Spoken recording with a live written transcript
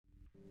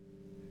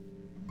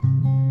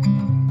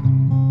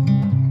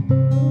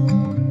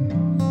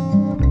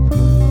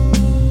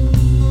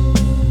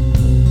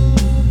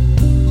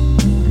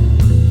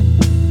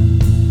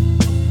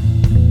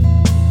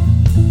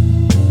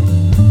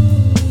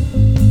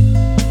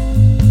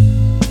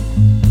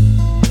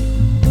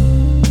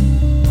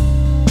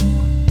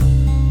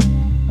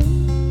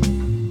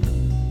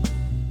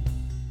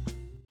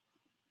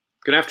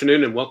Good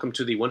afternoon and welcome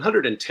to the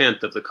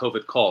 110th of the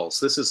COVID Calls.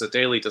 This is a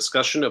daily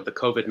discussion of the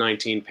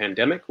COVID-19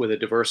 pandemic with a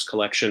diverse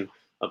collection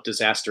of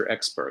disaster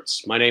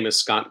experts. My name is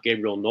Scott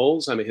Gabriel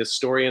Knowles. I'm a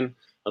historian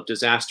of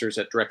disasters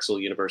at Drexel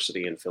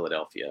University in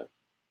Philadelphia.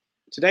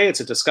 Today it's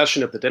a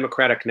discussion of the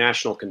Democratic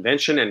National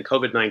Convention and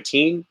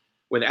COVID-19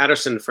 with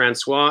Addison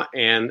Francois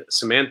and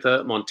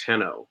Samantha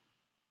Montano.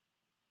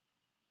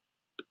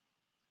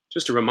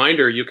 Just a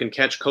reminder, you can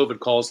catch COVID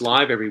Calls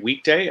live every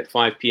weekday at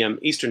 5 p.m.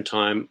 Eastern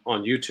Time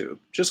on YouTube.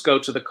 Just go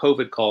to the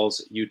COVID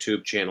Calls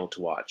YouTube channel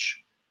to watch.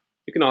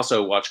 You can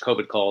also watch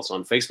COVID Calls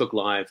on Facebook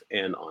Live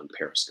and on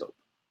Periscope.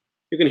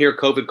 You can hear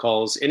COVID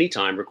Calls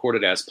anytime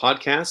recorded as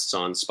podcasts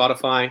on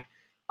Spotify,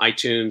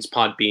 iTunes,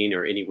 Podbean,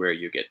 or anywhere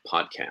you get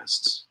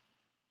podcasts.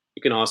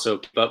 You can also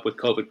keep up with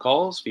COVID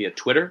Calls via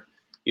Twitter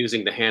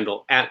using the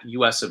handle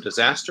 @US of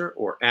Disaster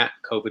or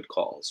 @COVID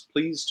Calls.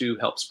 Please do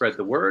help spread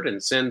the word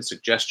and send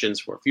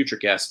suggestions for future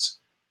guests,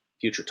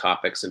 future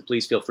topics, and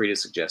please feel free to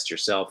suggest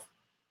yourself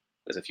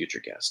as a future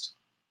guest.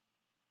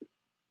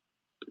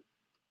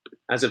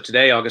 As of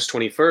today, August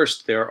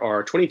 21st, there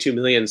are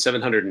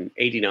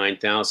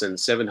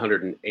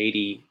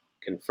 22,789,780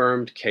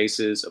 confirmed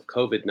cases of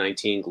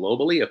COVID-19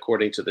 globally,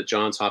 according to the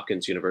Johns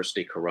Hopkins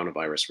University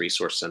Coronavirus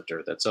Resource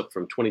Center. That's up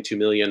from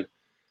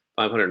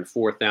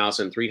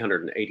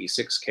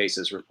 22,504,386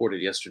 cases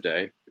reported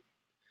yesterday.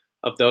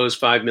 Of those,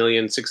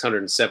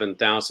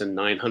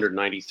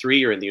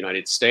 5,607,993 are in the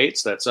United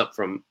States. That's up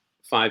from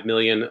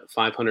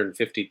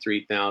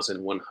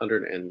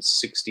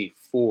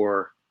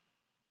 5,553,164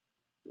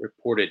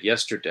 reported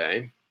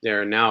yesterday.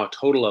 There are now a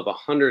total of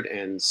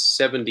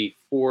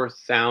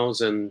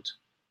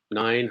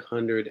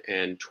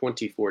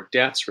 174,924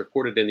 deaths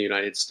reported in the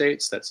United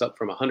States. That's up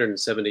from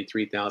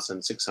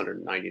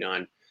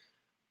 173,699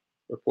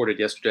 reported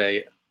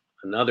yesterday.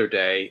 Another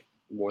day,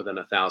 more than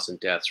 1,000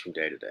 deaths from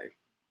day to day.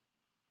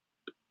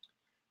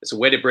 As a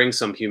way to bring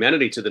some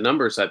humanity to the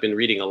numbers, I've been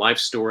reading a life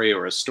story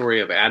or a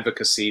story of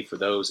advocacy for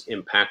those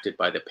impacted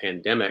by the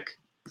pandemic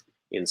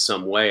in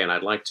some way, and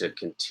I'd like to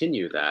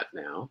continue that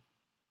now.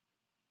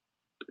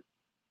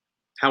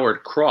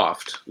 Howard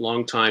Croft,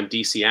 longtime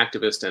DC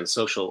activist and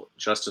social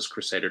justice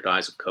crusader,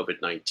 dies of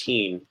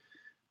COVID-19.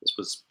 This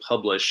was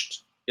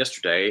published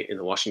yesterday in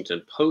the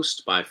Washington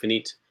Post by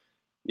Finit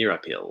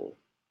Nirapil.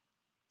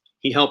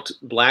 He helped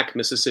Black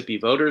Mississippi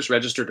voters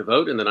register to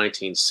vote in the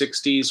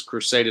 1960s,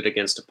 crusaded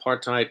against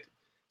apartheid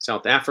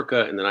South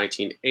Africa in the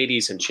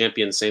 1980s, and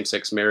championed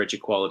same-sex marriage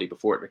equality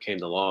before it became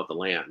the law of the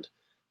land.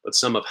 But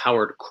some of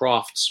Howard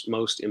Croft's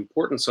most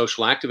important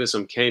social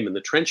activism came in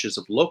the trenches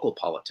of local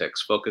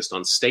politics, focused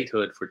on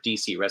statehood for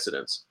DC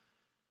residents.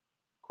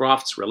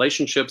 Croft's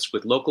relationships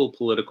with local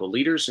political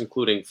leaders,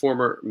 including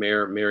former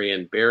Mayor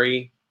Marion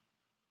Barry,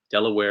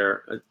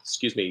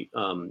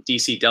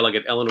 DC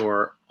Delegate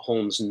Eleanor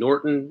Holmes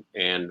Norton,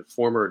 and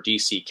former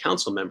DC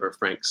Council member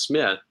Frank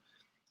Smith,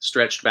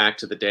 stretched back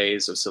to the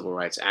days of civil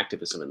rights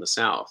activism in the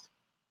South.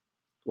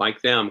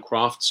 Like them,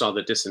 Croft saw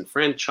the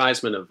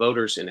disenfranchisement of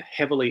voters in a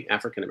heavily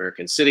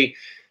African-American city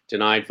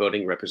denied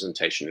voting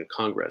representation in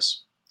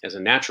Congress as a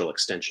natural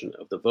extension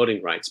of the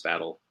voting rights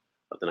battle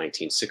of the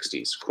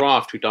 1960s.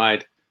 Croft, who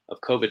died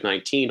of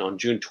COVID-19 on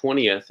June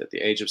 20th at the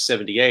age of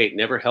 78,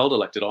 never held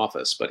elected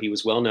office, but he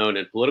was well known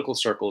in political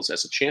circles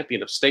as a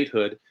champion of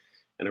statehood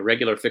and a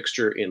regular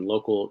fixture in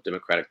local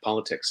Democratic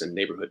politics and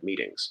neighborhood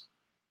meetings.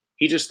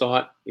 He just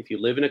thought, if you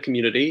live in a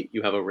community,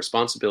 you have a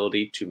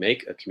responsibility to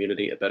make a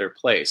community a better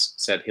place,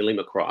 said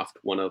Helima Croft,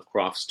 one of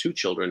Croft's two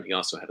children. He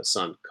also had a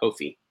son,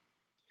 Kofi.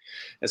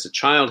 As a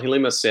child,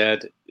 Helima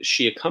said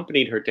she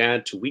accompanied her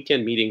dad to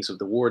weekend meetings of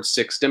the Ward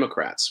 6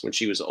 Democrats. When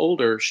she was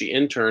older, she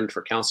interned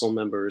for council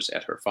members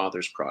at her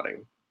father's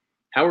prodding.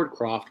 Howard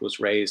Croft was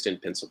raised in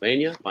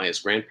Pennsylvania by his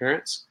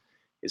grandparents.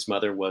 His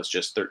mother was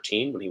just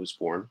 13 when he was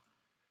born.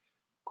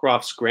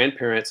 Croft's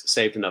grandparents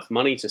saved enough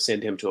money to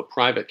send him to a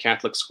private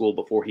Catholic school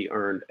before he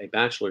earned a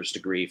bachelor's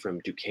degree from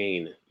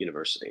Duquesne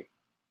University.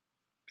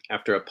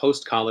 After a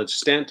post-college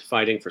stint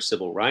fighting for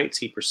civil rights,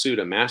 he pursued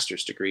a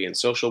master's degree in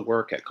social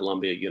work at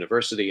Columbia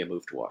University and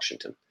moved to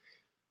Washington.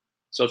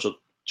 Social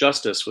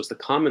justice was the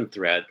common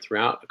thread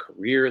throughout a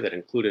career that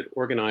included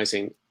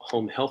organizing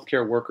home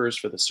healthcare workers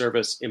for the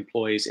Service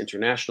Employees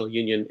International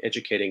Union,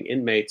 educating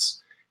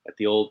inmates at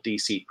the old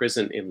DC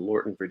prison in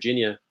Lorton,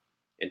 Virginia,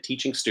 and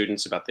teaching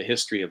students about the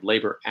history of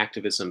labor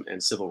activism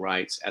and civil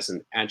rights as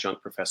an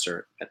adjunct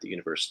professor at the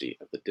University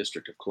of the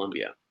District of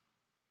Columbia.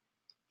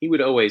 He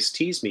would always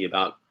tease me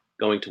about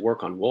going to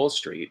work on Wall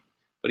Street,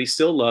 but he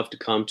still loved to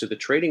come to the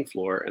trading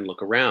floor and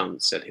look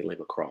around, said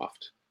Helima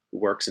Croft, who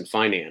works in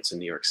finance in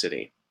New York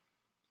City.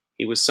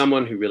 He was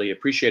someone who really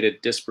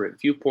appreciated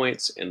disparate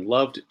viewpoints and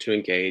loved to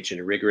engage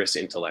in rigorous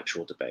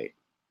intellectual debate.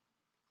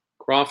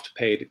 Croft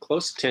paid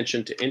close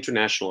attention to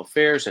international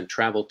affairs and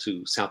traveled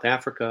to South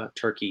Africa,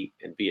 Turkey,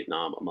 and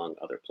Vietnam, among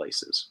other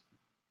places.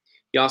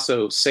 He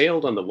also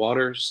sailed on the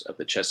waters of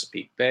the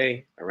Chesapeake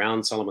Bay,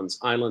 around Solomon's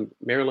Island,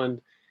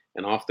 Maryland,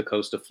 and off the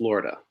coast of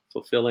Florida,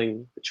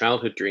 fulfilling the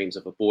childhood dreams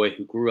of a boy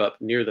who grew up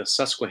near the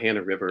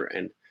Susquehanna River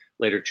and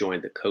later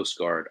joined the Coast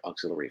Guard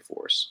Auxiliary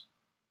Force.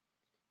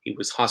 He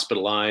was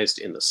hospitalized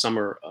in the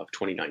summer of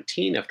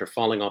 2019 after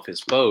falling off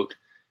his boat,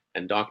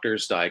 and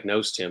doctors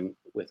diagnosed him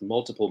with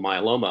multiple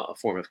myeloma, a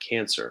form of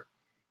cancer.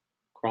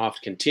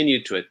 Croft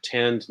continued to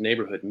attend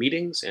neighborhood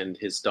meetings, and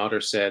his daughter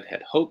said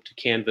had hoped to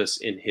canvass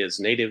in his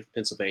native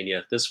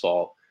Pennsylvania this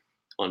fall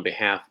on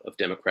behalf of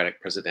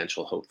Democratic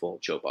presidential hopeful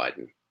Joe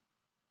Biden.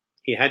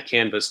 He had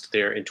canvassed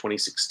there in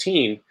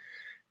 2016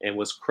 and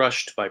was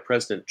crushed by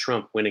President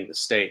Trump winning the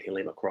state,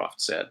 Helena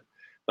Croft said.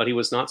 But he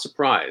was not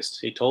surprised.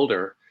 He told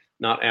her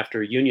not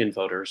after union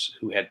voters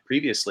who had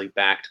previously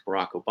backed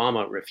Barack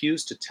Obama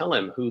refused to tell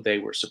him who they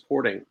were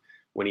supporting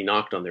when he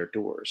knocked on their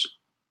doors.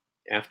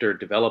 After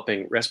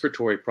developing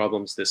respiratory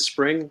problems this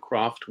spring,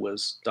 Croft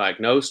was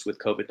diagnosed with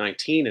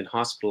COVID-19 and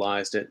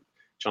hospitalized at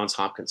Johns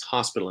Hopkins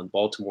Hospital in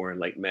Baltimore in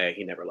late May.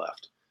 He never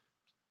left.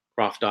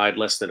 Croft died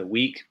less than a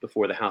week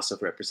before the House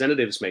of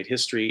Representatives made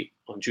history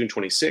on June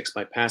 26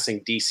 by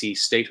passing D.C.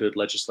 statehood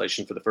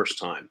legislation for the first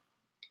time.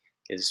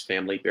 His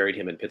family buried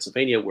him in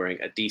Pennsylvania wearing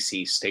a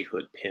D.C.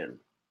 statehood pin.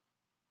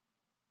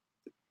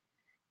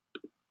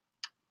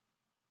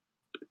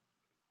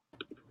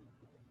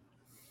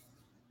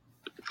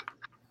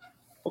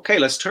 Okay,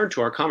 let's turn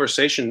to our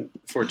conversation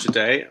for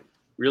today. I'm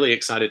really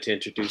excited to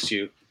introduce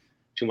you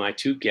to my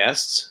two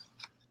guests.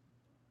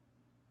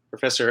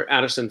 Professor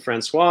Addison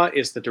Francois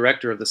is the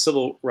director of the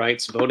Civil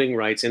Rights Voting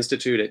Rights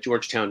Institute at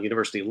Georgetown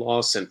University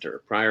Law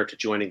Center. Prior to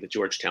joining the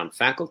Georgetown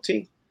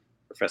faculty,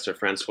 Professor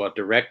Francois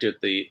directed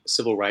the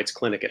Civil Rights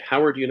Clinic at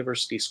Howard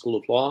University School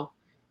of Law,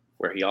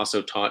 where he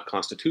also taught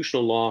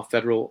constitutional law,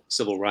 federal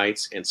civil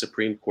rights, and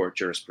Supreme Court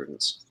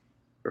jurisprudence.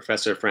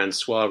 Professor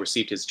Francois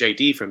received his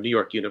JD from New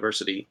York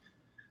University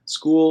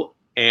School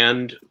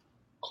and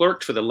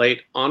clerked for the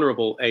late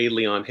Honorable A.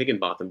 Leon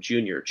Higginbotham,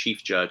 Jr.,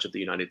 Chief Judge of the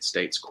United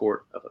States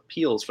Court of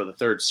Appeals for the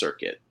Third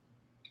Circuit.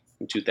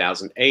 In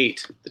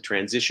 2008, the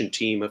transition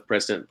team of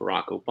President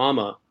Barack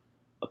Obama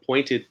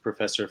appointed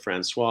Professor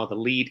Francois the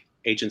lead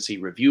agency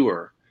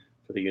reviewer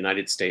for the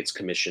United States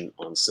Commission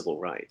on Civil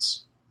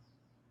Rights.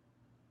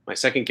 My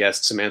second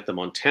guest, Samantha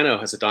Montano,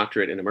 has a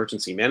doctorate in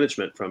emergency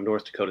management from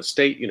North Dakota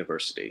State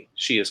University.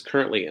 She is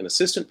currently an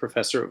assistant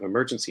professor of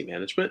emergency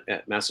management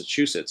at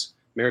Massachusetts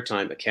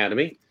Maritime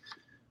Academy.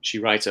 She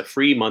writes a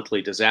free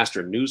monthly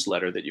disaster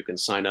newsletter that you can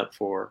sign up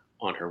for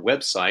on her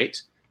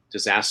website,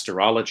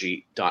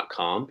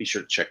 disasterology.com. Be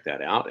sure to check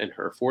that out. And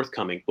her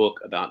forthcoming book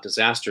about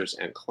disasters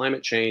and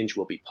climate change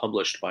will be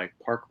published by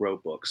Park Row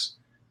Books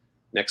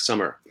next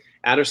summer.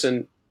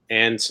 Addison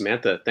and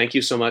Samantha, thank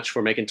you so much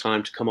for making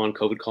time to come on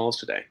COVID Calls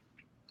today.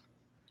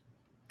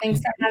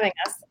 Thanks for having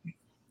us.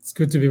 It's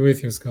good to be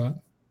with you, Scott.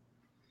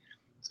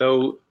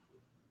 So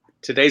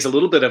today's a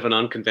little bit of an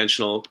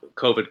unconventional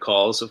COVID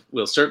Calls.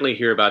 We'll certainly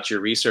hear about your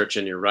research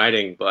and your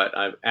writing, but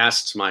I've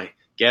asked my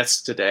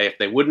guests today if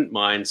they wouldn't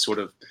mind sort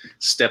of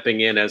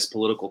stepping in as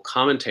political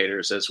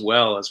commentators as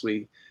well as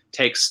we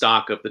take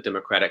stock of the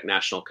Democratic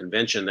National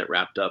Convention that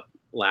wrapped up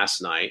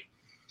last night.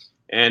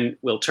 And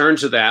we'll turn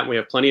to that. We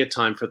have plenty of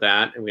time for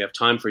that. And we have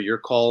time for your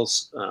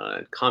calls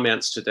and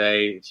comments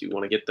today. If you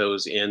want to get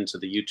those into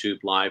the YouTube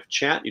live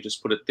chat, you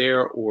just put it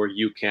there, or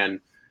you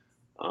can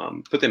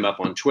put them up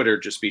on Twitter.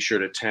 Just be sure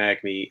to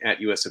tag me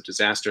at US of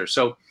Disaster.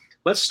 So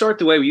let's start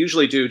the way we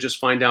usually do. Just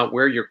find out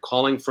where you're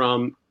calling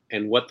from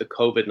and what the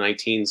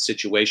COVID-19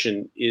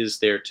 situation is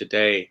there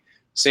today.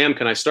 Sam,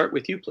 can I start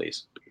with you,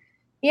 please?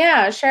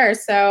 Yeah, sure.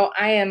 So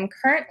I am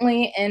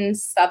currently in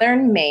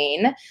southern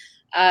Maine.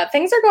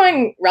 Things are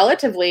going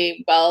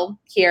relatively well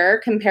here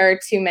compared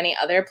to many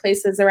other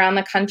places around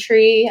the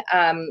country.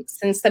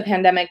 Since the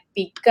pandemic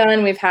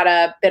begun, we've had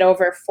a bit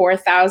over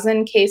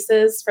 4,000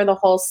 cases for the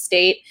whole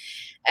state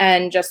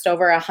and just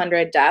over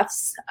 100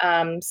 deaths.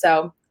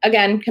 So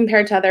again,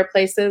 compared to other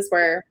places,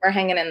 we're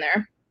hanging in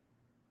there.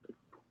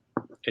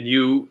 And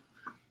you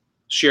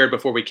shared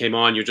before we came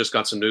on, you just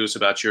got some news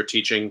about your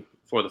teaching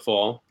for the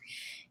fall.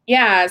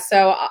 Yeah,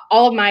 so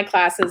all of my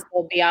classes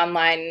will be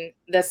online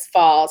this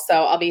fall.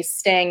 So I'll be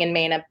staying in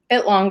Maine a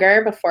bit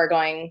longer before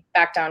going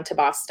back down to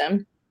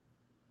Boston.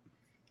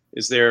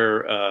 Is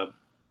there a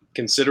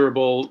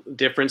considerable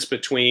difference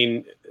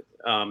between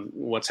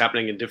what's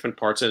happening in different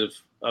parts of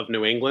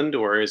New England,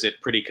 or is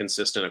it pretty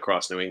consistent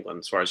across New England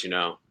as far as you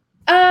know?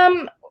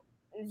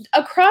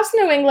 Across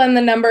New England,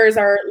 the numbers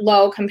are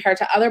low compared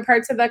to other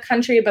parts of the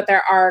country, but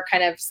there are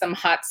kind of some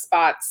hot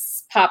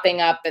spots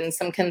popping up and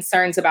some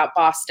concerns about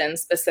Boston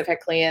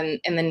specifically in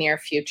the near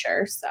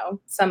future. So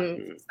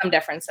some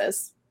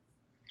differences.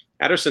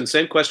 Addison,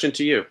 same question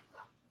to you.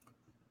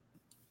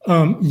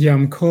 Yeah,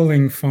 I'm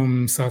calling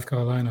from South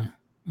Carolina,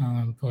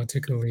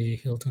 particularly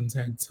Hilton's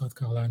Head, South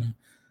Carolina.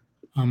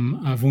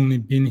 I've only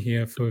been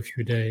here for a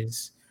few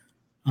days.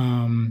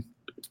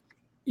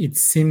 It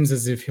seems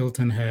as if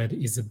Hilton Head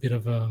is a bit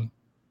of a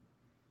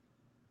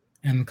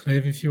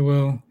enclave, if you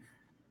will.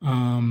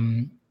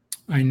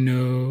 I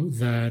know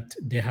that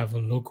they have a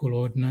local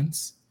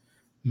ordinance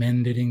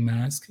mandating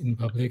masks in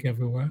public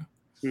everywhere.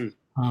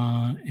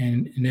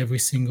 And in every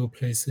single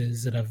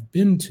places that I've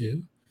been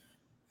to,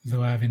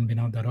 though I haven't been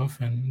out that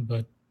often,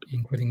 but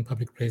including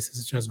public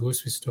places such as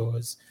grocery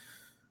stores,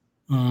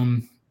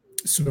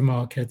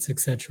 supermarkets,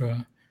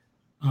 etc.,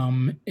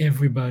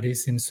 everybody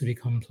seems to be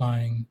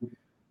complying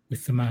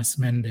with the mask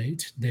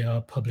mandate. There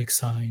are public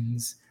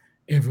signs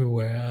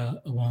everywhere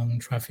along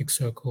traffic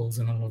circles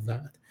and all of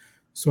that.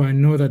 So I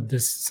know that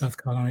this South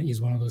Carolina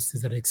is one of those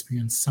states that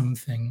experienced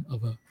something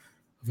of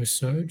a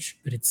surge,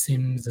 but it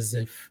seems as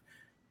if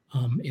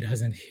it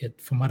hasn't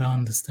hit, from what I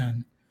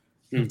understand,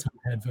 hit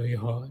very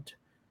hard.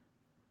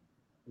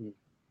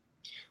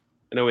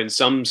 I know in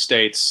some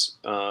states,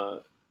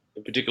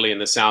 particularly in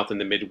the South and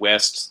the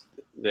Midwest,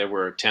 there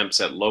were attempts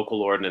at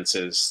local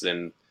ordinances,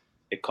 and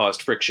it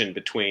caused friction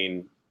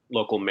between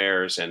local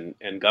mayors and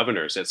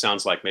governors. It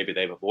sounds like maybe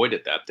they've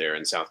avoided that there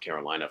in South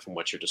Carolina from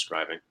what you're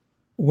describing.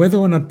 Whether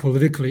or not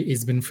politically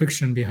it's been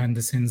friction behind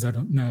the scenes, I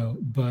don't know.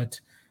 But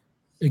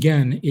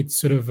again, it's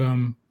sort of,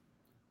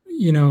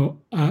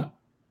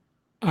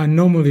 I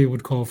normally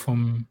would call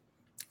from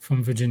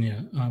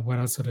Virginia, right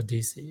outside of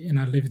DC. And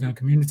I live in a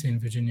community in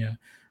Virginia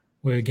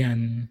where,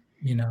 again,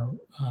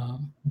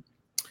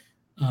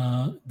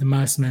 the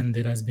mask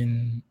mandate has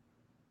been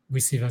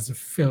received as a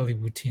fairly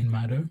routine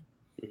matter,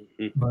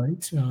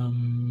 right?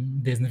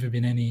 There's never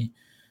been any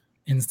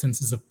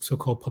instances of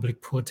so-called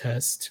public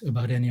protest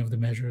about any of the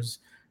measures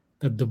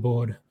that the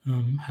board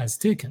has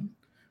taken.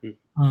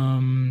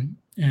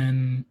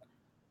 And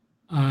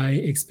I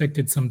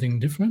expected something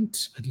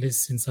different, at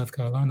least in South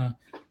Carolina,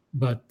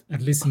 but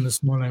at least in the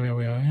small area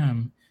where I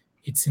am,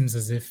 it seems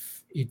as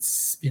if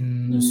it's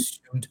been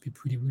assumed to be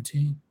pretty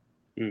routine.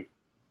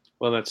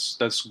 Well,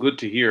 that's good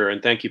to hear,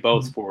 and thank you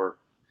both for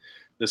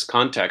this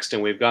context.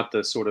 And we've got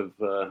the sort of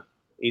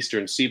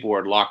Eastern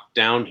Seaboard locked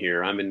down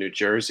here. I'm in New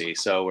Jersey,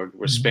 so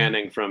we're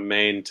spanning from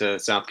Maine to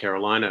South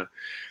Carolina.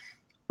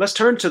 Let's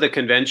turn to the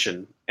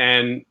convention,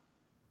 and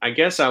I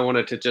guess I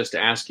wanted to just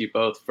ask you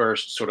both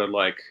first, sort of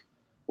like,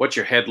 what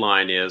your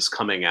headline is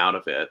coming out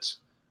of it.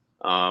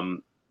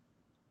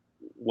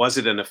 Was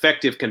it an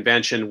effective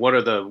convention? What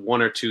are the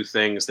one or two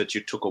things that you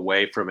took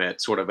away from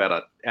it, sort of at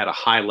a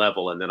high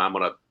level? And then I'm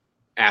going to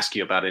ask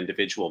you about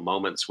individual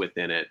moments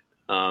within it.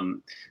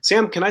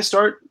 Sam, can I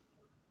start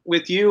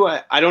with you?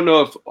 I don't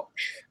know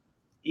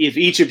if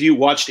each of you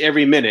watched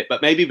every minute,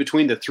 but maybe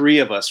between the three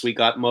of us, we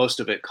got most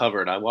of it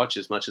covered. I watched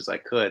as much as I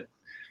could.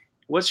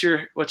 What's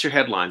your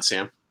headline,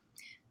 Sam?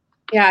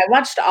 Yeah, I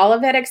watched all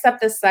of it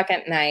except the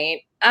second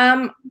night.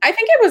 I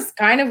think it was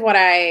kind of what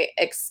I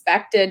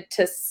expected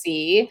to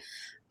see.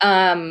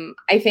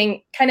 I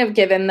think kind of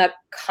given the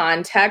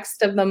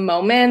context of the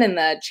moment and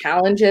the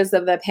challenges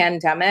of the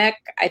pandemic,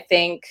 I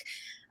think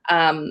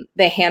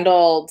they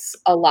handled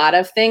a lot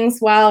of things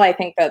well. I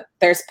think that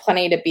there's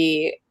plenty to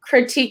be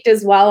critiqued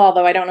as well,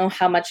 although I don't know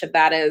how much of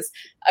that is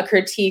a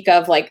critique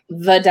of like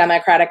the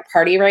Democratic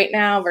Party right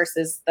now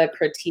versus the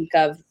critique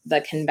of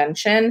the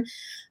convention.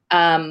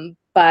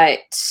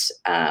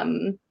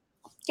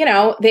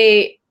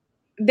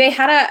 They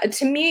had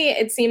to me,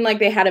 it seemed like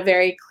they had a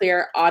very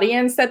clear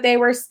audience that they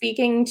were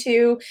speaking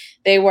to.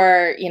 They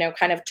were,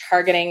 kind of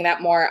targeting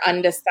that more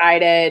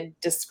undecided,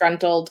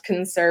 disgruntled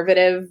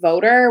conservative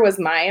voter was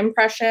my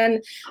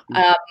impression,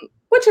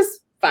 which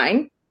is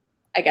fine,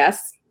 I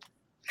guess.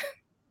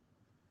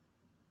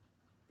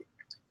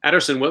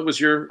 Aderson, what was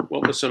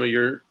some of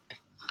your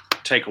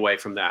takeaway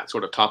from that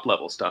sort of top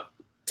level stuff?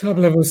 Top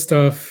level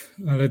stuff,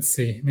 let's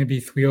see, maybe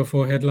 3 or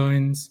 4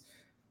 headlines.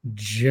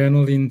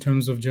 Generally, in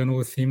terms of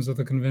general themes of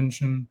the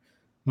convention,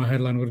 my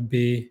headline would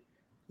be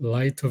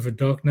light over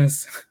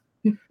darkness.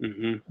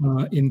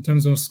 In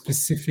terms of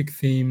specific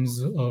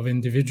themes of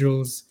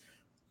individuals,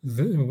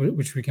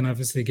 which we can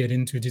obviously get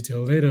into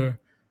detail later,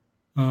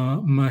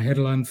 my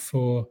headline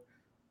for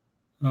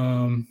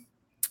Joe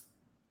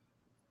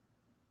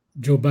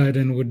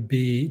Biden would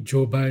be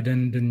Joe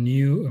Biden, the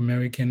new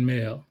American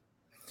male.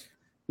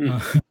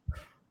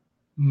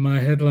 My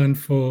headline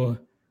for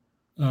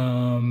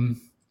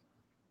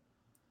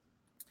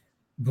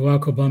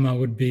Barack Obama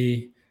would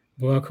be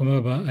Barack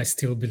Obama, I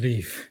still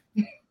believe.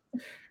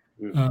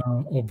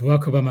 Or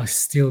Barack Obama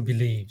still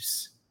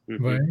believes,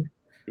 right?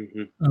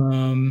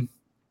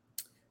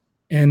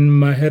 And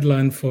my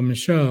headline for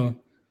Michelle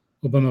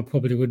Obama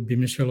probably would be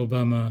Michelle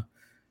Obama,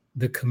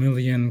 the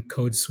chameleon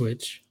code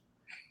switch.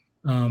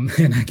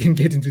 And I can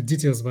get into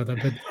details about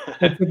that, but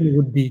that probably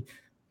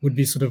would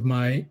be sort of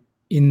my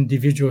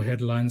individual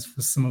headlines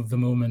for some of the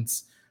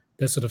moments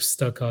that sort of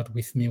stuck out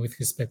with me with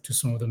respect to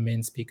some of the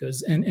main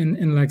speakers.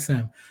 And like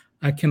Sam,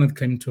 I cannot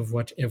claim to have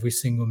watched every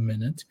single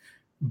minute,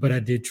 but I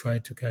did try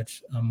to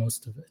catch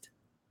most of it.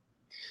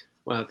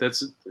 Well,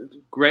 that's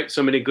great.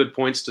 So many good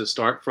points to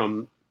start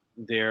from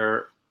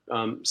there.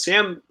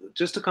 Sam,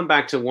 just to come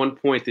back to one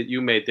point that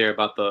you made there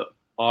about the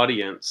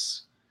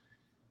audience,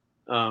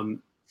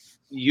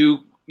 you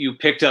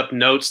picked up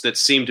notes that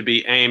seemed to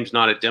be aimed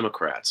not at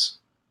Democrats.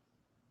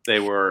 They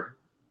were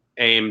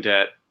aimed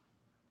at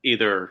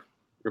either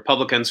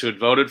Republicans who had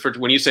voted for.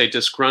 When you say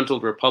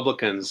disgruntled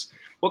Republicans,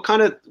 what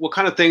kind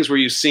of things were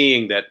you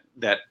seeing that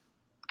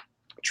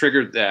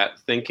triggered that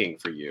thinking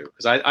for you?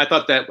 Because I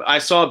thought that I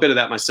saw a bit of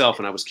that myself,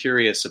 and I was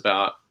curious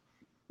about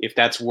if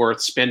that's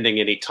worth spending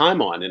any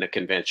time on in a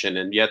convention,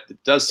 and yet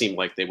it does seem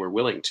like they were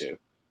willing to.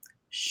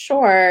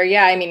 Sure.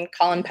 Yeah. I mean,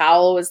 Colin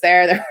Powell was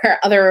there. There were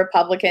other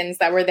Republicans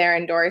that were there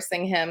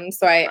endorsing him.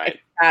 So I think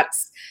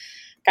that's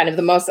kind of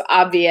the most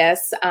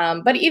obvious.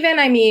 But even,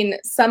 I mean,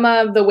 some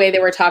of the way they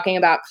were talking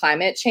about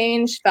climate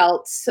change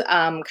felt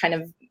kind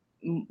of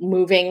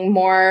moving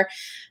more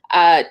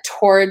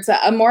towards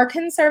a more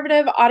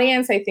conservative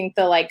audience. I think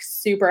the like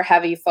super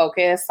heavy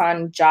focus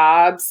on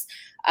jobs,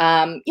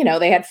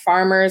 they had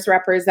farmers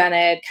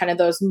represented, kind of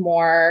those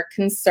more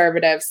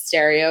conservative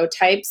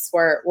stereotypes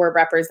were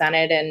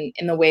represented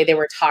in the way they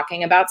were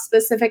talking about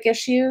specific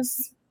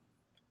issues.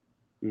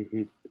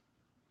 Mm-hmm.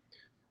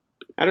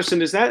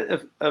 Aderson, is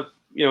that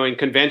in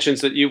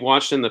conventions that you've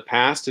watched in the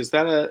past, is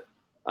that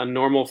a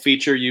normal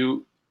feature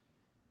you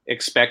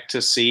expect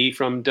to see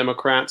from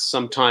Democrats,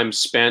 sometimes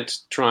spent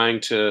trying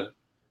to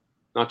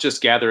not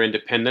just gather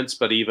independents,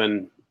 but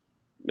even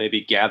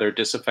maybe gather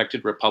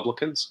disaffected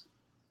Republicans?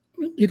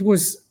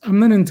 I'm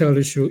not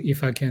entirely sure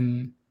if I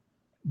can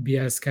be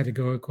as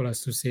categorical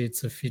as to say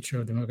it's a feature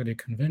of the Democratic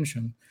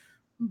Convention,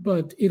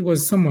 but it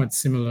was somewhat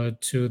similar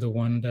to the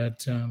one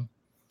that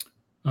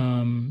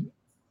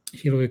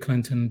Hillary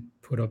Clinton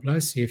put up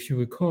last year. If you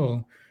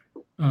recall,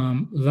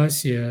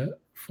 last year,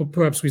 for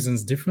perhaps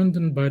reasons different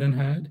than Biden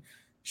had,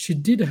 she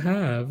did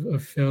have a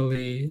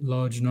fairly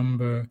large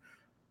number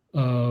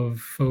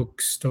of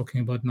folks talking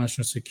about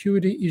national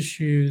security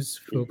issues,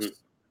 folks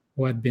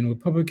who had been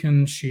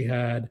Republican. She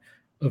had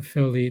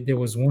there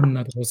was one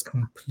that was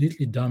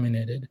completely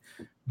dominated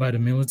by the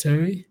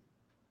military,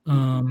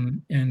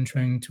 and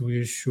trying to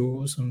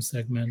reassure some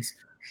segments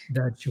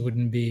that you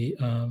wouldn't be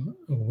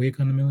weak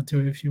on the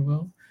military, if you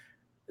will.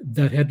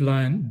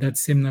 That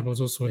same night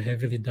was also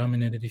heavily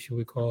dominated, if you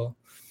recall.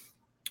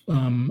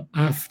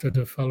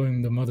 After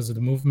following the Mothers of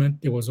the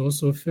Movement, there was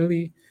also a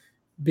fairly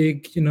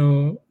big,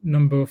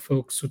 number of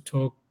folks who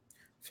talk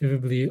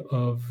favorably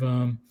of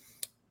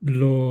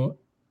law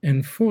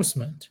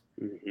enforcement.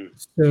 Mm-hmm.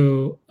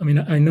 So, I mean,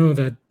 I know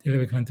that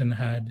Hillary Clinton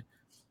had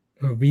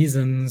her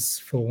reasons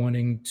for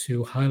wanting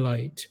to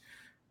highlight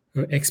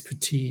her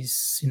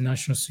expertise in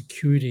national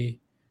security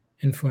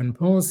and foreign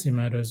policy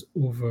matters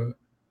over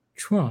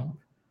Trump.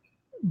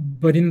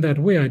 But in that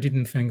way, I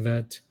didn't think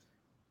that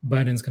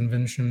Biden's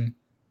convention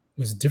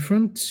was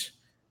different.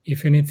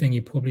 If anything, he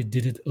probably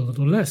did it a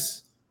little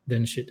less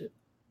than she did.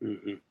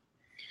 Mm-hmm.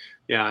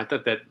 Yeah, I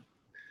thought that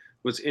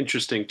was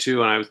interesting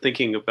too. And I was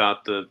thinking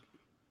about a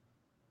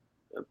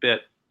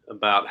bit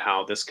about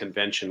how this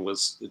convention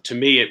was, to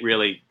me, it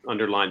really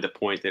underlined the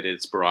point that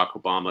it's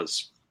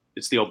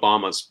the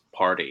Obama's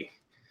party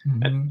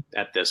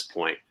at this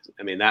point.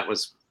 I mean, that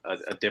was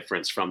a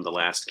difference from the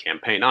last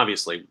campaign.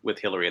 Obviously, with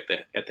Hillary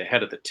at the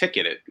head of the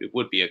ticket, it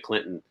would be a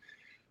Clinton,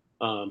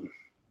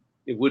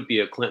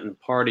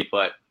 party.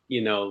 But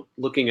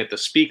looking at the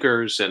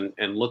speakers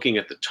and looking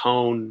at the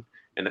tone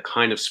and the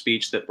kind of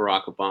speech that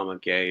Barack Obama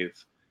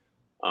gave,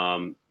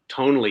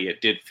 tonally,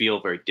 it did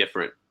feel very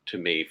different to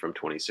me from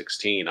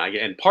 2016.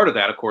 And part of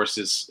that, of course,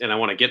 is, and I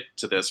want to get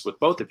to this with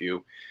both of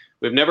you,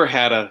 we've never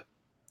had a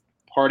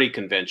party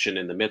convention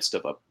in the midst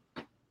of a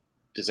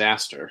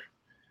disaster.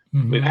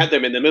 Mm-hmm. We've had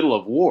them in the middle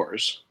of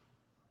wars,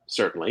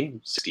 certainly,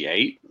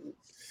 68,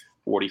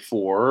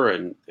 44,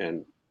 and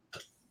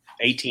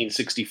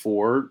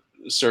 1864,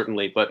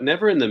 certainly, but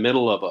never in the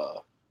middle of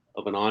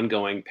an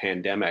ongoing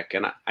pandemic.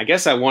 And I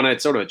guess I wanted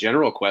sort of a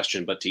general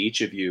question, but to each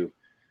of you,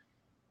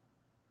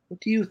 what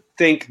do you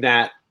think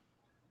that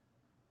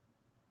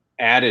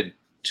added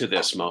to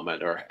this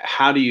moment, or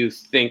how do you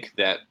think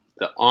that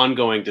the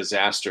ongoing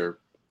disaster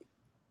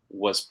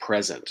was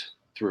present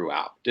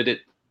throughout? Did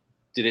it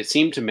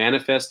seem to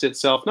manifest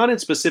itself, not in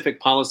specific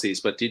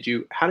policies, but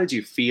how did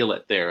you feel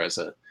it there as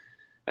a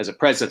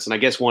presence? And I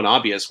guess one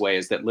obvious way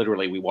is that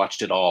literally we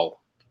watched it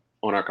all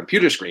on our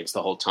computer screens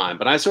the whole time.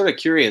 But I'm sort of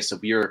curious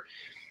of your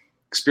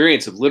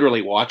experience of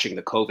literally watching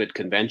the COVID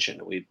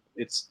convention.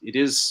 It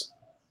is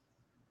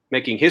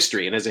making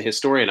history. And as a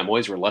historian, I'm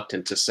always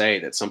reluctant to say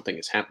that something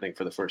is happening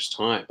for the first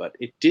time, but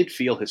it did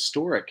feel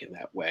historic in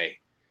that way.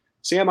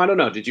 Sam, I don't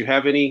know. Did you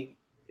have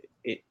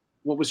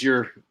what was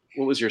your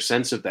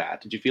sense of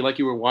that? Did you feel like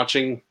you were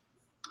watching,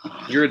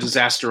 you're a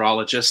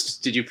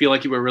disasterologist. Did you feel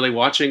like you were really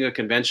watching a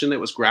convention that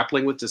was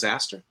grappling with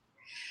disaster?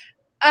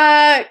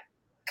 Kind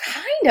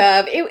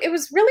of. It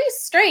was really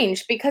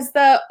strange because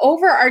the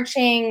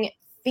overarching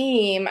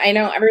theme, I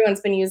know everyone's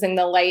been using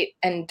the light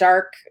and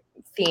dark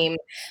theme,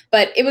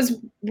 but it was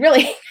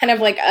really kind of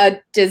like a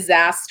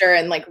disaster,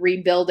 and like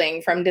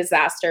rebuilding from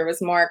disaster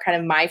was more kind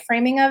of my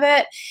framing of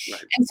it.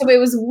 Right. And so it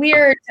was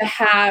weird to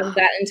have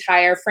that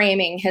entire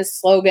framing, his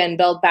slogan,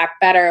 Build Back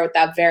Better, with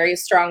that very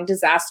strong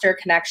disaster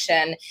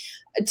connection,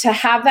 to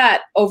have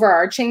that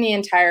overarching the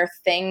entire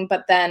thing.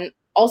 But then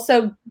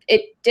also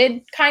it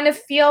did kind of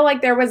feel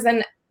like there was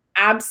an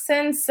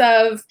absence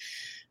of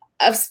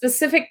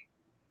specific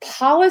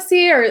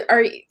policy or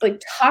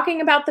like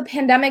talking about the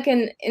pandemic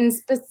in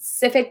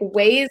specific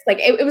ways. Like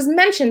it was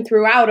mentioned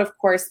throughout, of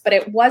course, but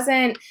it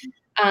wasn't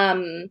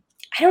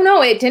I don't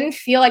know, it didn't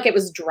feel like it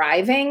was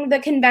driving the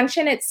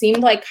convention. It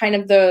seemed like kind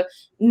of the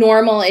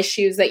normal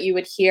issues that you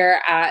would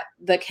hear at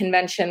the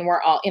convention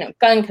were all,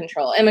 gun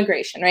control,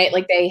 immigration, right?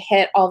 Like they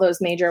hit all those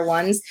major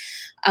ones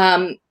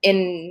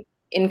in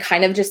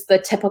kind of just the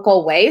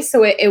typical way.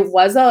 So it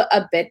was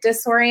a bit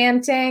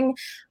disorienting.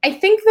 I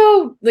think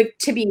though, like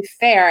to be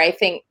fair, I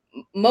think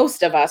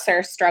most of us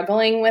are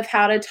struggling with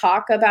how to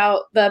talk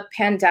about the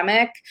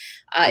pandemic.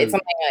 It's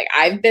something like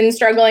I've been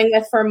struggling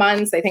with for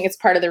months. I think it's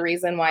part of the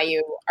reason why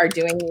you are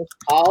doing these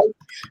calls.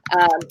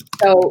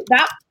 So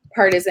that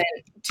part isn't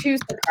too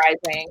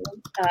surprising.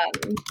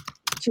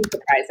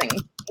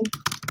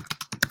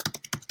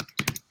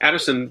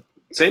 Addison,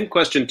 same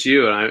question to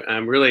you. And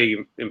I'm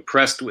really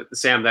impressed with,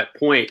 Sam, that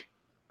point.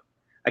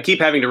 I keep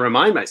having to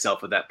remind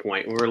myself of that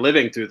point. We're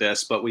living through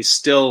this, but we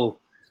still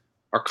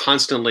are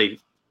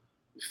constantly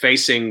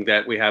facing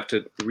that we have to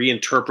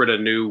reinterpret a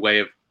new way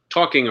of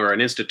talking or an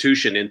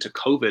institution into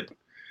COVID.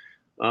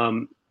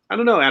 I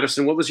don't know,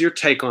 Addison, what was your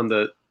take on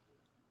the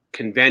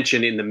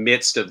convention in the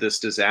midst of this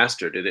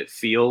disaster? Did it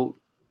feel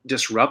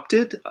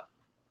disrupted?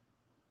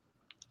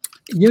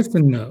 Yes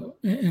and no.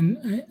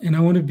 And I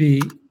want to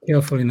be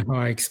careful in how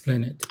I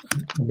explain it.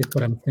 That's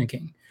what I'm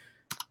thinking.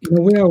 In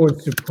a way, I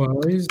was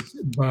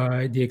surprised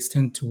by the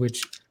extent to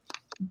which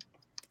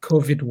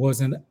COVID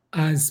wasn't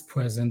as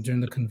present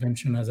during the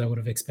convention as I would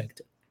have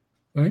expected,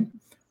 right?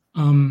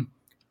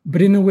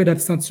 But in a way,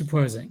 that's not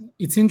surprising.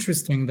 It's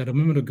interesting that a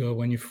moment ago,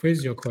 when you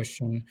phrased your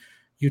question,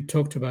 you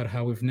talked about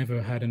how we've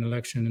never had an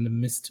election in the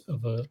midst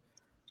of a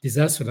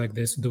disaster like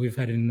this, though we've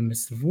had it in the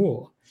midst of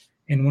war.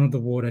 And one of the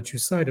war that you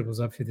cited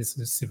was actually this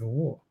civil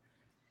war.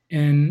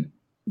 And,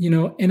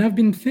 and I've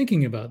been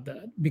thinking about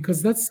that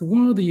because that's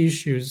one of the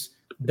issues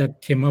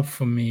that came up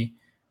for me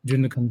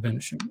during the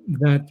convention,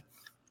 that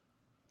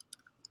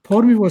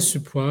part of me was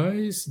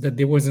surprised that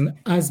there wasn't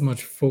as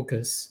much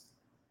focus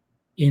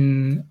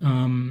in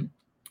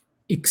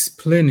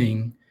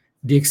explaining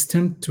the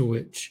extent to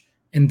which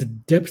and the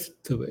depth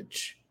to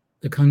which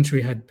the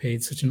country had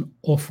paid such an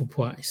awful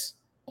price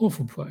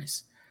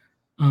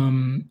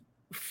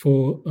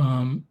for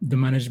the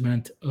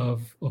management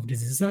of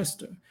this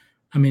disaster.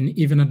 I mean,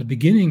 even at the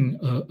beginning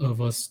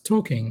of us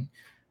talking,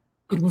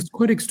 it was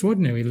quite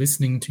extraordinary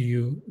listening to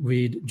you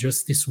read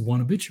just this one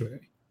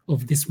obituary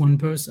of this one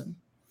person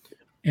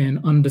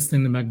and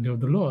understand the magnitude of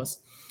the loss.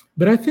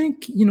 But I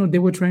think, they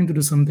were trying to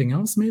do something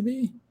else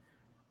maybe.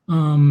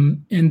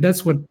 And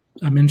that's what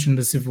I mentioned,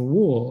 the Civil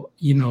War.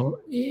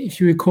 If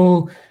you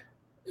recall,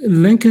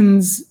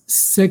 Lincoln's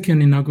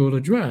second inaugural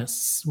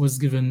address was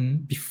given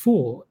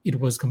before it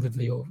was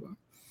completely over.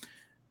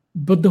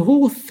 But the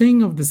whole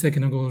thing of the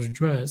second inaugural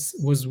address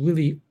was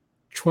really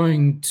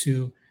trying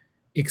to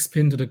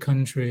explain to the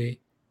country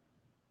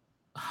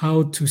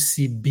how to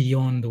see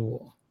beyond the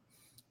war,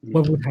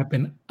 what would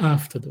happen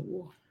after the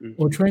war,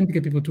 or trying to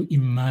get people to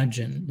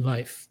imagine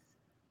life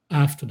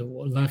after the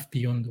war, life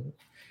beyond the war.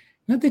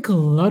 And I think a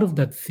lot of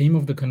that theme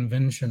of the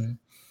convention,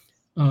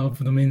 of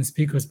the main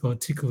speakers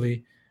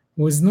particularly,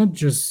 was not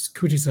just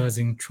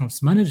criticizing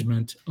Trump's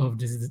management of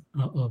this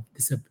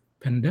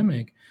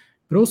pandemic,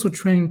 but also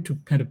trying to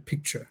paint a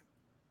picture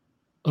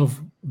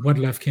of what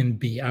life can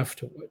be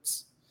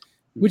afterwards,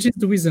 which is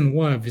the reason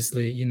why,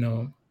 obviously,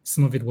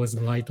 some of it was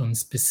light on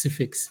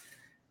specifics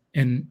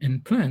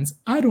and plans.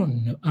 I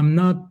don't know. I'm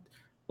not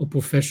a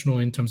professional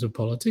in terms of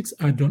politics.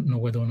 I don't know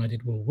whether or not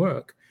it will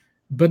work.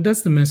 But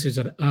that's the message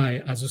that I,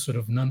 as a sort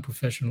of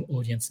non-professional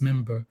audience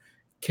member,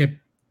 kept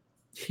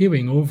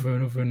hearing over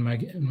and over in my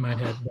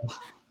head, that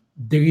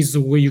there is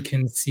a way you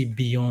can see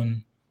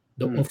beyond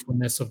the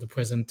awfulness of the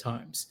present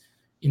times,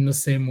 in the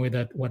same way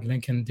that what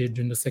Lincoln did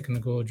during the second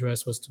inaugural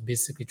address was to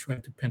basically try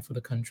to paint for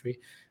the country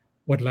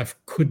what life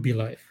could be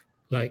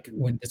like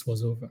when this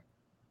was over.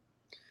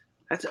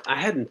 I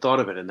hadn't thought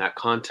of it in that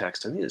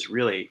context. I think it's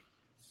really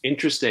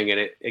interesting, and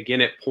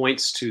it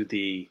points to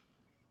the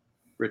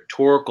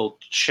rhetorical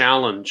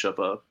challenge of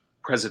a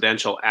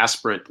presidential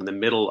aspirant in the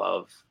middle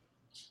of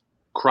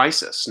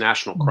crisis,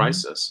 national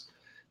crisis.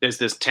 There's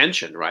this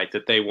tension, right,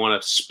 that they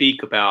want to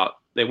speak about,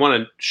 they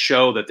want to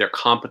show that they're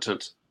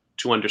competent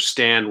to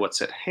understand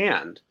what's at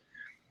hand.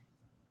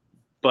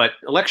 But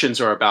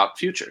elections are about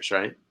futures,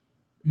 right?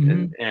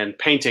 And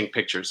painting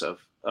pictures of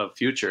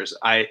futures.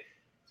 I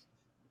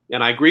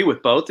agree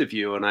with both of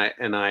you, and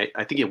I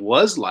think it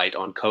was light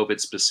on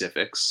COVID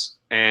specifics,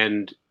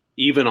 and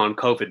even on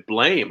COVID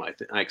blame.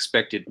 I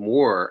expected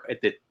more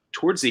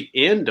towards the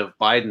end of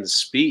Biden's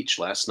speech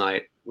last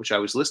night, which I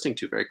was listening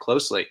to very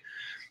closely.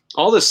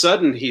 All of a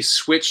sudden, he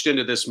switched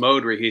into this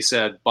mode where he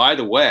said, by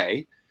the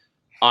way,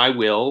 I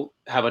will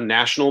have a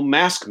national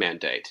mask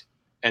mandate,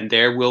 and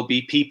there will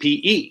be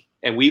PPE.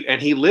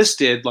 And he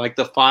listed like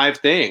the 5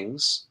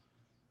 things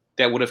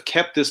that would have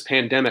kept this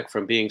pandemic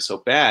from being so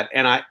bad.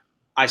 And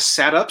I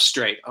sat up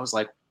straight. I was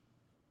like,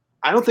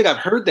 I don't think I've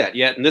heard that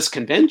yet in this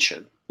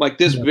convention. Like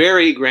this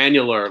very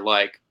granular,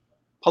 like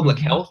public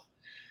health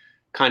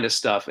kind of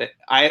stuff.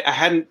 I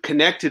hadn't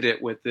connected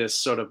it with this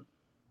sort of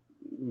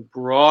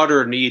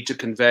broader need to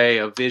convey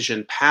a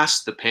vision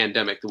past the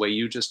pandemic the way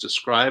you just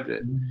described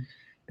it.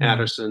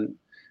 Aderson.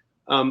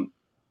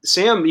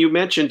 Sam, you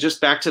mentioned,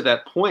 just back to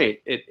that point,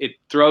 it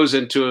throws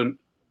into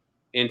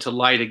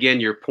light again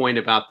your point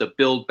about the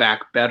Build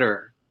Back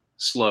Better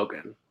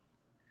slogan.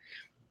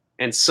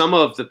 And some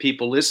of the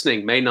people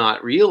listening may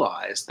not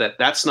realize that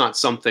that's not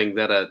something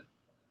that a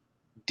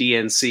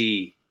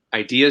DNC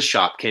ideas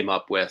shop came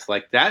up with.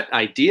 Like, that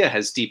idea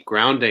has deep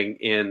grounding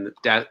in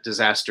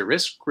disaster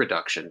risk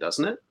reduction,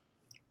 doesn't it?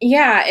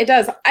 Yeah, it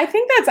does. I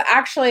think that's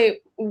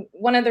actually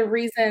one of the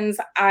reasons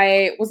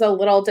I was a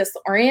little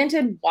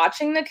disoriented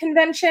watching the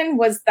convention,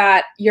 was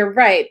that you're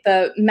right,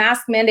 the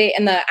mask mandate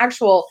and the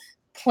actual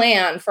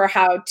plan for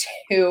how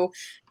to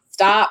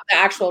stop the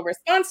actual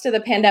response to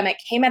the pandemic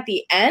came at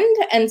the end.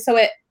 And so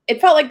it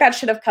felt like that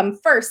should have come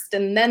first,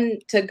 and then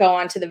to go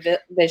on to the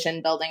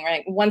vision building,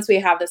 right? Once we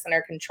have this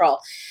under control.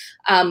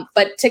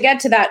 But to get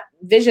to that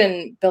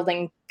vision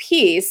building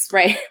piece,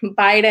 right?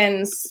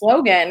 Biden's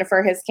slogan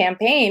for his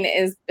campaign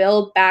is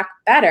Build Back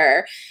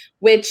Better,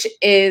 which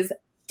is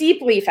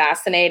deeply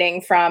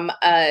fascinating from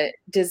a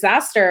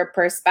disaster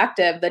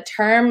perspective. The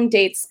term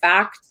dates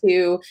back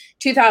to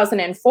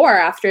 2004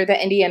 after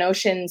the Indian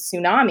Ocean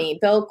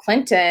tsunami. Bill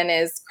Clinton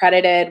is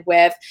credited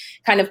with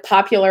kind of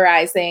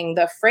popularizing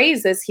the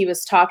phrase as he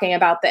was talking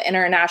about the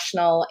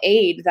international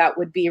aid that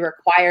would be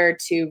required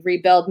to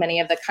rebuild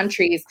many of the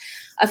countries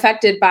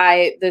affected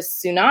by the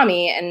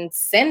tsunami. And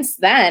since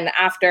then,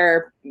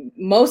 after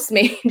most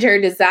major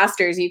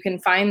disasters, you can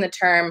find the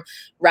term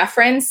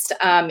referenced.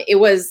 It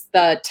was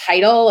the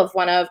title of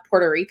one of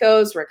Puerto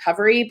Rico's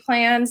recovery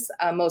plans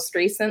most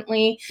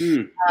recently.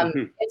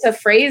 It's a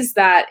phrase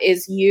that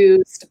is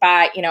used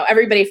by,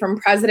 everybody from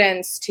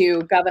presidents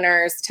to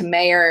governors to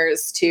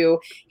mayors to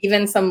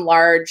even some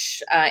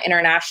large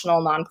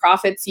international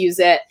nonprofits use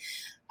it.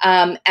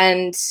 I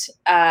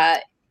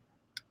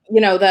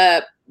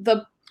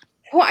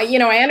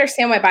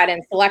understand why Biden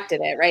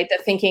selected it, right? The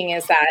thinking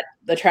is that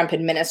the Trump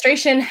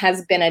administration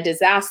has been a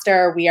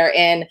disaster. We are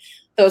in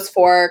those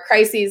four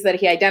crises that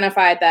he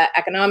identified: the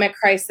economic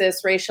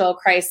crisis, racial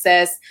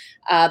crisis,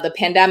 the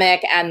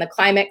pandemic, and the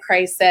climate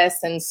crisis.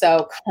 And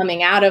so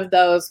coming out of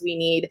those, we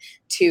need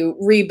to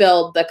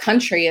rebuild the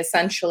country,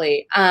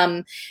 essentially.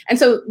 And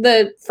so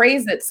the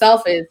phrase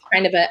itself is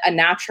kind of a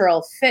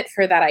natural fit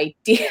for that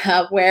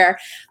idea, where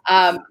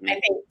I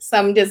think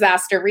some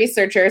disaster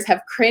researchers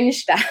have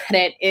cringed at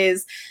it,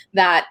 is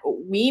that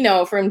we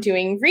know from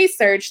doing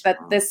research that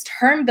this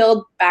term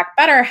Build Back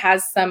Better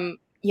has some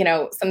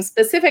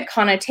specific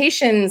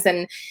connotations,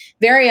 and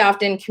very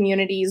often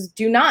communities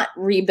do not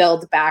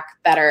rebuild back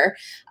better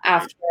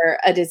after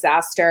a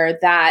disaster,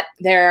 that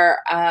their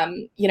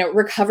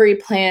recovery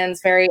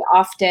plans very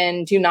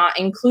often do not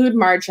include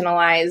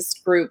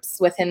marginalized groups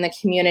within the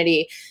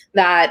community,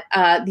 that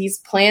these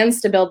plans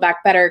to build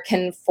back better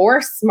can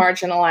force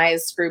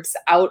marginalized groups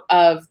out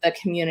of the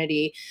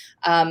community.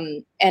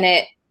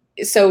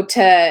 So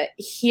to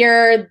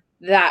hear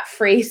that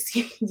phrase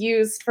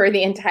used for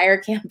the entire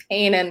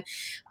campaign and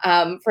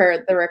for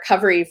the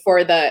recovery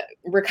for the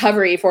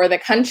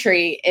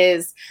country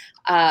is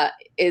kind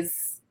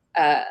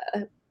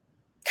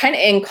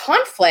of in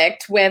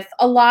conflict with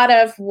a lot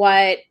of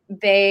what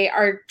they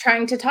are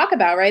trying to talk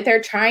about, right?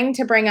 They're trying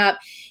to bring up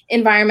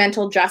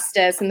environmental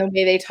justice and the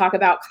way they talk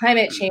about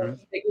climate change.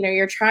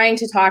 You're trying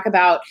to talk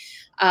about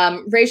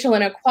racial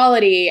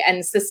inequality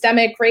and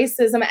systemic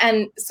racism,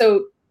 and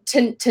so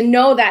to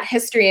know that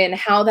history and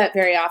how that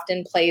very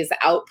often plays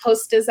out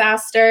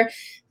post-disaster,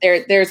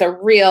 there's a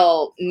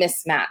real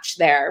mismatch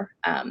there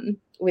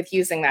with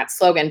using that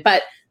slogan.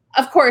 But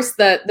of course,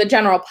 the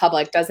general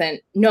public doesn't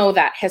know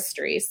that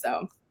history,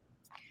 so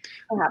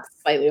perhaps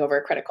slightly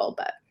overcritical.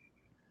 But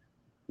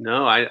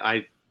no,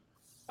 I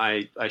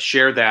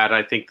share that.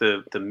 I think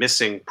the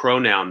missing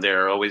pronoun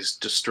there always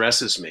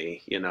distresses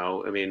me.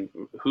 I mean,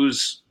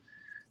 who's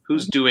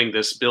doing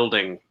this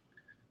building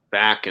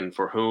back and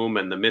for whom?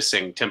 And the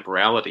missing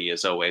temporality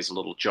is always a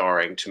little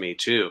jarring to me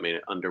too. I mean,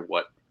 under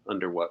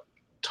what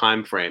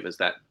time frame is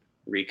that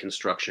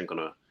reconstruction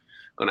going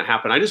to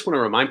happen? I just want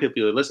to remind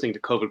people who are listening to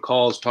COVID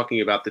Calls, talking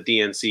about the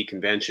DNC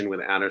convention with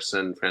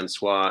Aderson,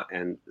 Francois,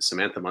 and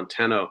Samantha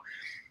Montano.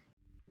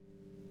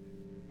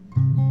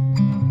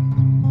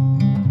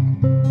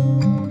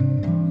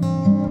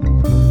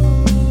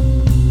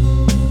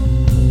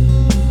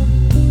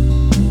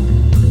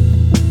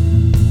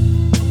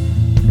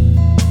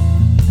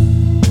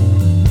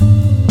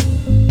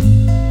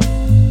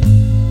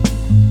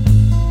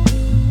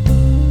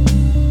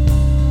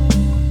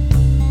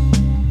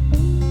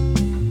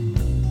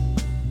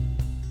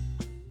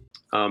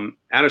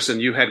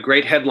 Aderson, you had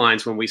great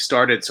headlines when we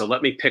started, so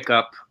let's pick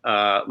up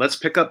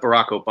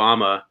Barack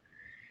Obama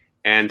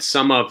and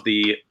some of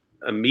the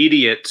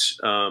immediate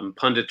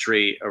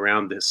punditry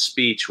around this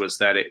speech was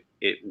that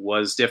it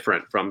was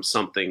different from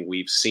something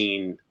we've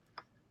seen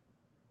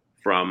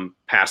from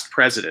past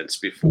presidents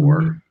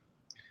before.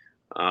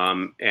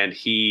 And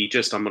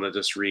I'm going to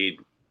just read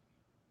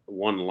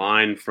one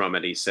line from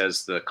it. He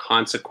says, the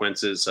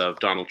consequences of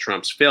Donald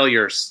Trump's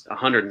failure: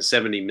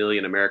 170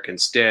 million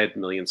Americans dead,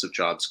 millions of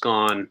jobs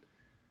gone,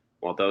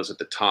 while those at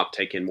the top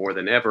take in more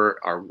than ever,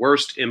 our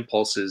worst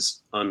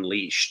impulses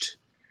unleashed.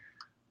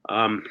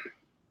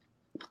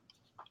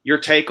 Your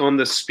take on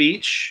the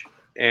speech,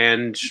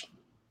 and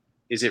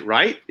is it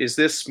right? Is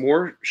this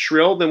more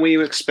shrill than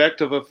we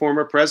expect of a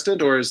former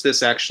president, or is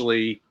this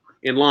actually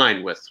in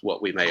line with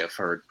what we may have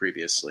heard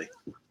previously?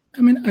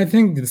 I mean, I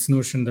think this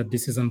notion that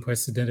this is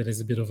unprecedented is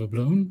a bit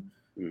overblown.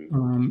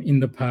 In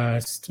the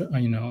past,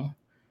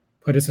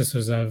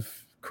 predecessors have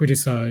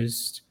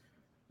criticized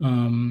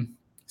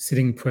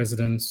sitting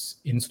presidents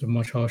in sort of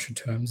much harsher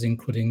terms,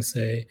 including,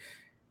 say,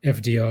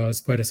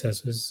 FDR's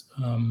predecessors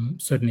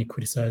certainly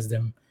criticized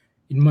them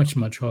in much,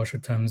 much harsher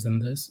terms than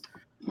this.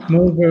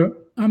 Moreover,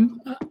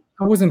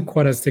 I wasn't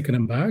quite as taken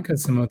aback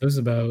as some others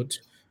about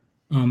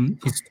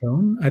his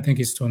tone. I think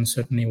his tone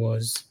certainly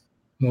was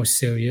more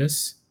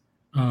serious,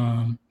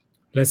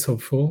 less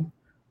hopeful,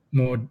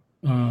 more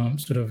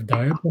sort of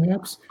dire,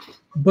 perhaps.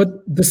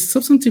 But the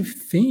substantive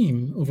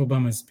theme of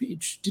Obama's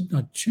speech did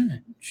not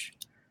change.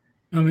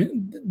 I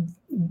mean,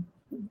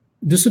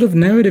 the sort of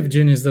narrative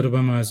genius that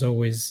Obama has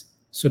always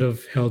sort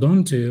of held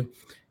on to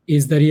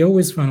is that he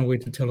always found a way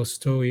to tell a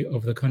story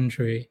of the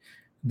country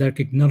that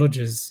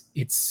acknowledges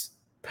its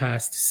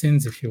past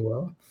sins, if you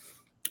will,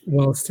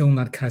 while still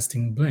not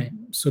casting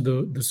blame. So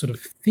the sort of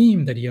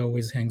theme that he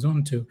always hangs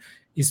on to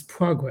is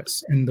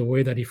progress. And the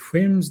way that he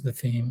frames the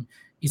theme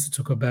is to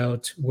talk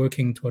about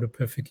working toward a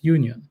perfect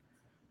union.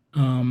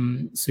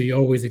 So he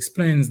always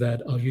explains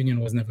that our union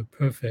was never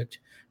perfect,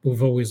 but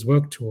we've always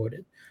worked toward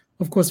it.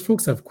 Of course,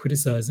 folks have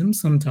criticized him,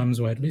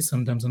 sometimes rightly,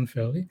 sometimes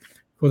unfairly,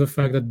 for the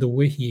fact that the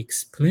way he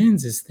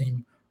explains his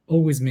theme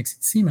always makes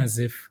it seem as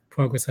if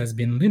progress has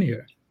been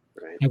linear,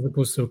 right, as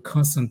opposed to a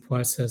constant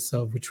process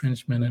of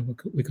retrenchment and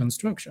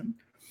reconstruction.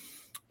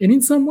 And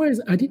in some ways,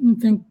 I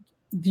didn't think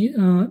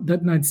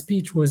that night's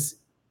speech was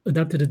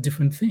adapted a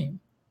different theme,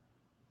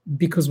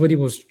 because what he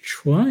was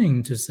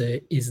trying to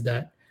say is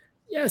that,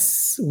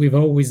 yes, we've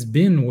always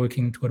been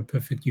working toward a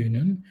perfect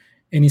union,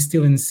 and he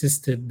still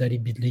insisted that he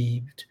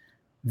believed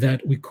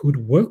that we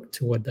could work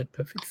toward that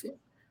perfect thing.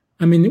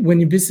 I mean, when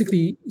you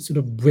basically sort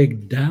of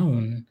break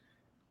down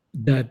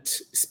that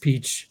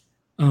speech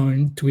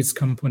to its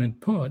component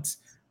parts,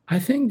 I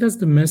think that's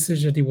the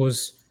message that he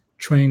was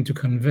trying to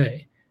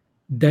convey,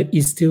 that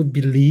he still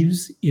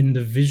believes in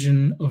the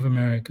vision of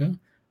America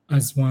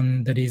as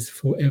one that is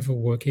forever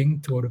working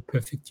toward a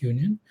perfect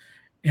union,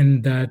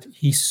 and that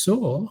he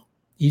saw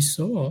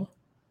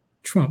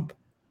Trump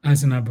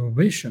as an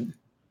aberration.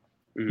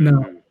 Mm-hmm.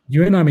 Now,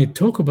 you and I may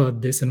talk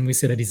about this, and we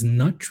say that is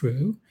not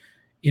true.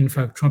 In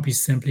fact, Trump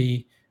is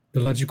simply the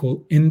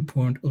logical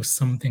endpoint of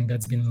something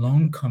that's been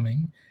long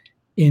coming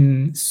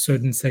in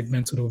certain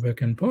segments of the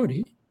Republican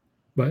Party,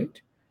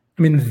 right?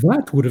 I mean,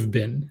 that would have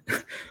been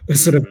a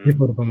sort of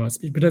different Obama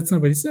speech, but that's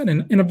not what he said.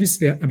 And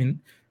obviously, I mean,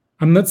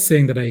 I'm not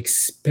saying that I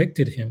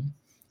expected him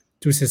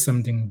to say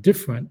something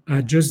different.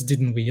 I just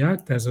didn't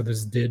react as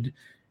others did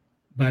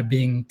by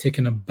being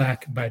taken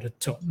aback by the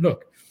tone.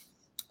 Look,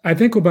 I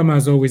think Obama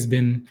has always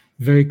been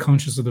very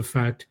conscious of the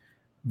fact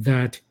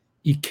that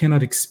he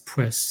cannot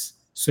express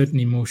certain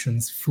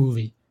emotions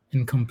fully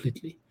and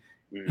completely.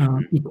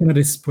 He cannot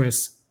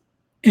express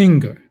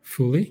anger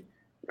fully,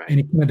 right, and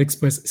he cannot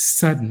express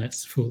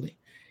sadness fully.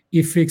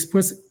 If he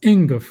expresses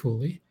anger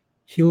fully,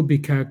 he'll be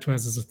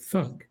characterized as a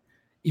thug.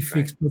 If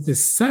he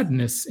expresses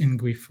sadness and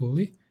grief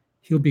fully,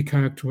 he'll be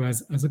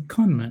characterized as a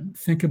conman.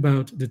 Think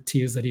about the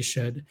tears that he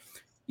shed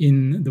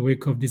in the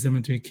wake of these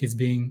elementary kids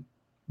being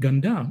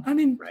gunned down. I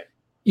mean,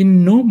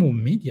 in normal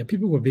media,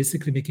 people were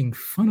basically making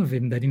fun of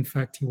him that, in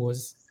fact, he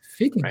was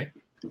faking it.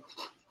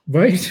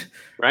 Right?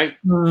 Right.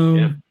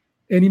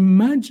 And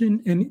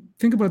imagine and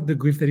think about the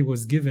grief that he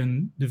was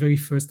given the very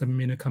first time he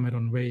made a comment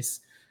on race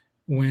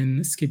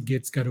when Skip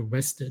Gates got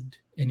arrested,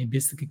 and he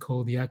basically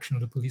called the action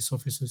of the police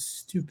officers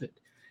stupid.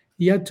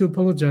 He had to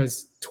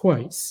apologize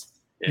twice,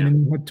 and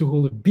then he had to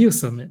hold a beer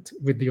summit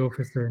with the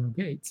officer in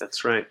Gates.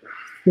 That's right.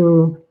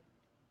 So,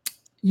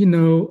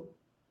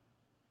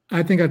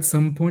 I think at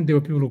some point there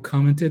were people who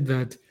commented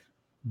that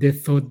they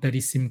thought that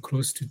he seemed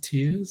close to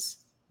tears,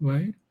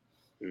 right?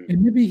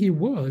 And maybe he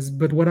was,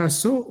 but what I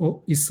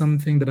saw is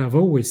something that I've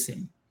always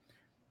seen.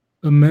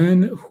 A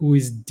man who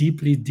is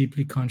deeply,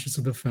 deeply conscious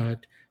of the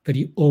fact that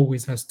he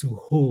always has to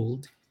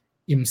hold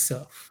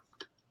himself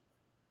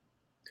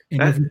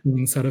and everything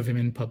inside of him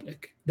in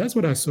public. That's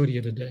what I saw the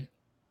other day.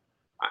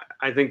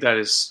 I think that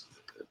is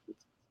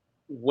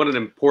what an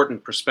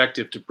important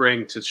perspective to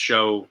bring to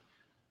show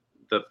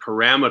the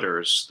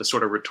parameters, the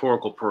sort of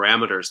rhetorical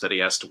parameters that he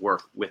has to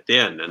work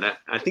within. And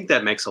I think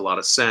that makes a lot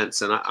of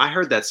sense. And I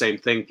heard that same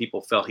thing.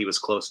 People felt he was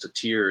close to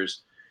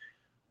tears.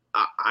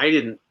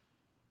 I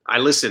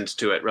listened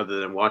to it rather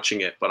than watching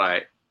it,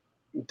 but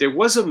there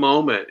was a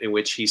moment in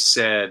which he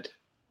said,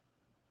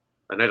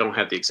 and I don't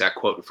have the exact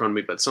quote in front of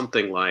me, but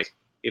something like,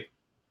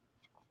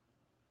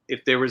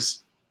 if there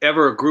was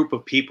ever a group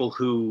of people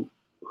who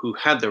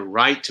had the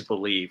right to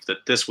believe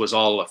that this was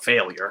all a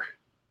failure,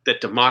 that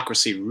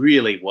democracy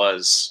really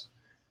was,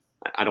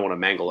 I don't want to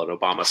mangle an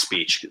Obama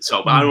speech.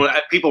 So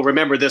people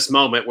remember this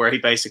moment where he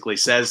basically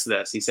says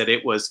this. He said,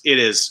 it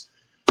is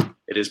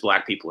It is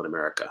Black people in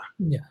America.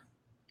 Yeah.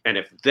 And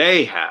if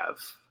they have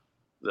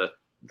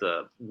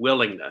the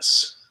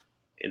willingness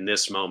in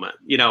this moment,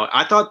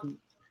 I thought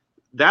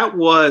that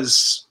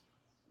was,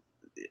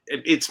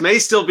 it may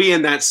still be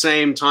in that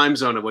same time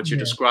zone of what you're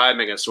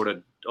describing as sort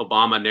of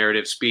Obama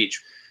narrative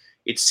speech.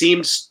 It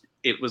seems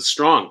it was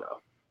strong, though.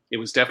 It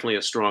was definitely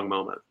a strong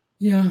moment.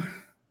 Yeah.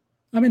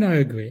 I mean, I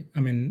agree. I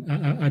mean,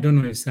 I don't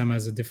know if Sam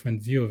has a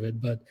different view of it,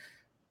 but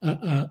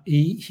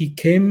he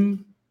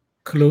came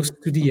close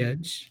to the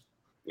edge.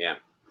 Yeah.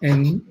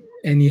 And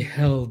he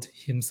held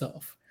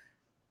himself.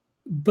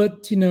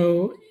 But,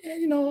 I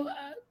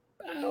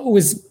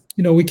always,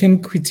 we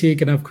can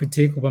critique, and I've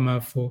critiqued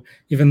Obama for,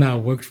 even though I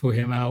worked for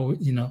him, I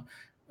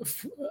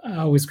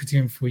always critique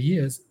him for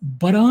years.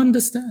 But I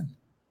understand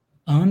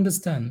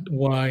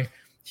why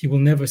he will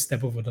never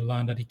step over the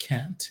line that he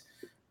can't.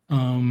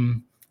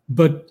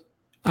 But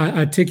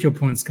I take your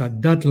point,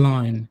 Scott. That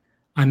line,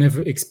 I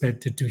never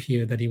expected to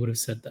hear that he would have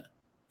said that.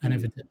 I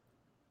never did.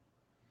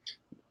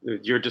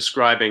 You're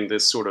describing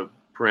this sort of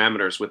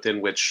parameters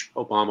within which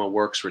Obama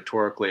works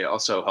rhetorically. It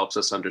also helps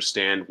us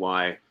understand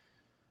why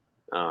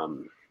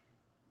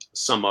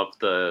some of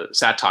the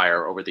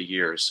satire over the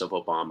years of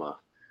Obama,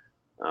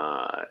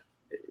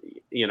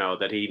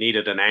 that he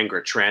needed an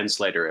anger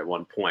translator at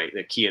one point,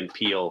 the Key and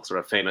Peele, sort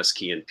of famous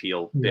Key and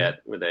Peele bit,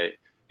 where they,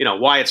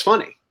 why it's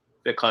funny,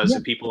 because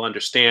people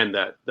understand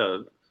that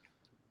the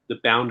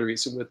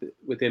boundaries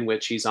within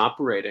which he's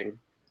operating.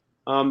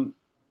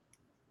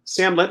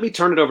 Sam, let me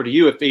turn it over to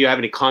you if you have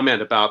any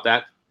comment about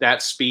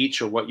that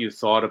speech, or what you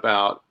thought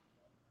about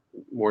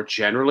more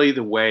generally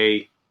the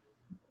way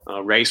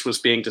race was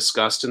being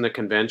discussed in the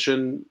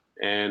convention,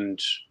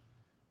 and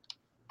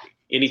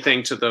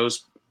anything to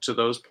those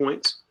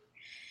points.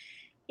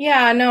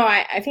 Yeah, no,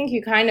 I think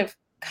you kind of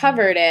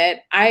covered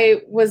it.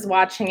 I was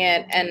watching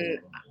it, and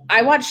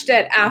I watched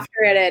it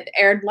after it had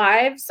aired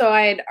live, so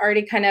I had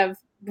already kind of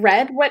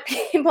read what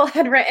people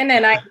had written,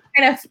 and I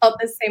kind of felt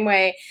the same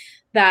way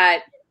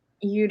that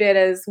you did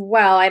as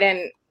well. I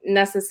didn't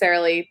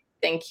necessarily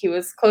think he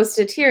was close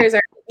to tears,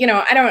 or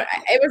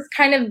it was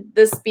kind of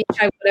the speech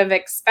I would have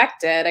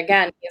expected.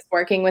 Again, he's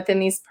working within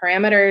these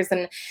parameters,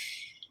 and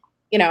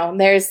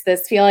there's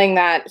this feeling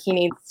that he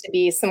needs to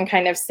be some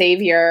kind of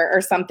savior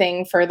or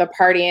something for the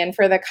party and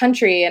for the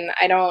country. And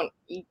I don't,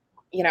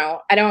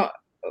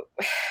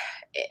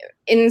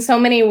 in so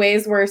many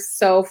ways, we're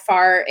so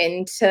far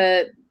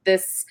into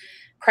this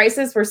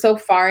crisis, we're so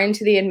far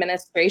into the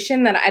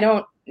administration that I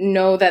don't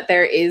know that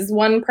there is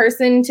one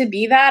person to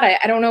be that.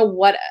 I don't know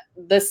what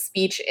the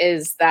speech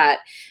is that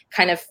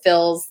kind of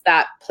fills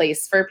that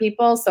place for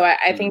people. So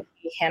I think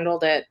he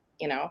handled it,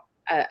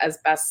 as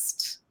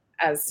best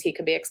as he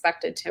could be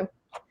expected to.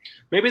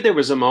 Maybe there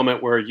was a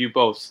moment where you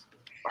both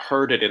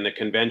heard it in the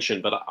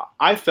convention, but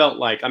I felt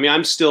like,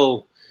 I'm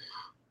still,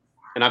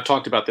 and I've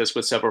talked about this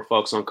with several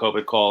folks on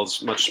COVID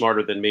calls, much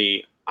smarter than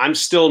me, I'm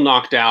still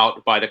knocked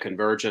out by the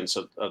convergence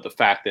of the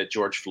fact that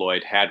George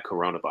Floyd had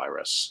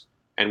coronavirus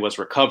and was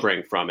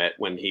recovering from it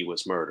when he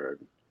was murdered.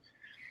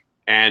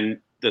 And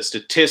the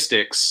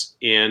statistics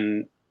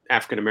in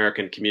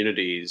African-American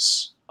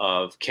communities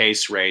of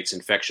case rates,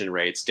 infection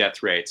rates,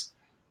 death rates,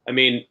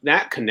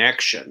 that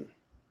connection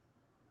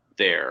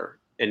there.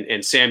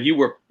 And Sam, you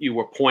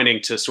were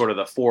pointing to sort of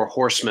the four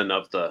horsemen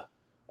of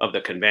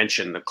the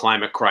convention: the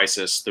climate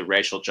crisis, the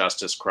racial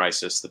justice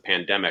crisis, the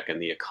pandemic,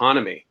 and the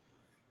economy.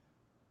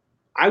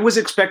 I was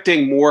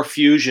expecting more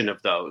fusion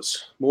of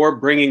those, more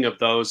bringing of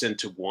those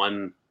into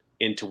one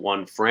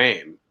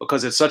frame,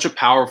 because it's such a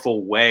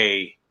powerful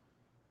way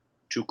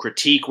to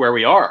critique where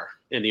we are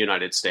in the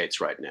United States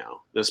right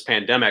now. This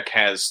pandemic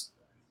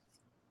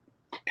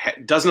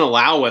doesn't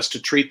allow us to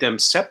treat them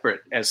separate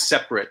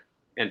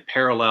and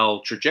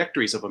parallel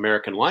trajectories of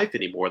American life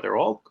anymore. They're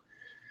all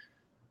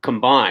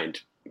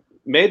combined.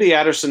 Maybe,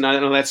 Aderson, I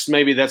don't know, that's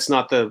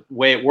not the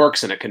way it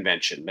works in a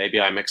convention.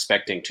 Maybe I'm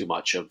expecting too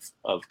much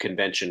of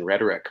convention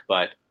rhetoric,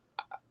 but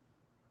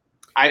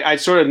I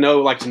sort of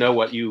like to know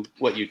what you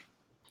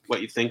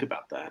think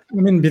about that.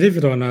 Believe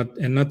it or not,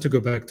 and not to go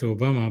back to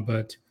Obama,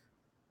 but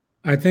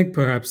I think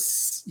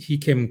perhaps he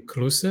came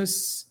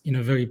closest in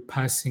a very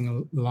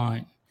passing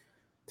line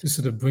to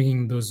sort of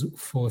bringing those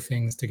four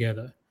things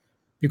together.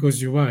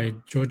 Because you're right,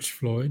 George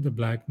Floyd, the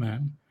Black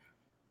man,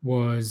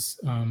 was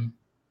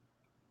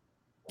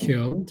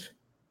killed,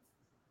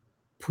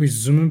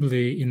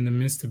 presumably in the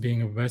midst of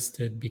being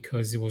arrested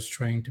because he was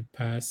trying to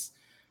pass,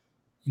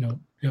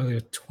 barely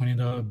a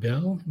 $20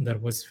 bill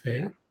that was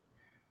fake.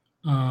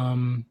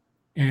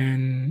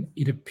 And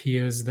it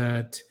appears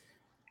that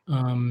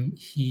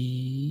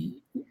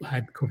he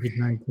had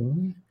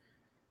COVID-19,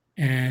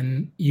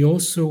 and he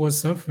also was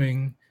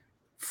suffering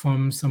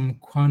from some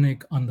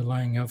chronic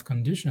underlying health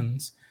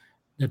conditions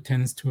that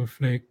tends to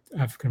afflict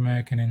African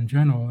American in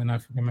general and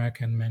African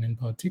American men in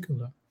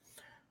particular.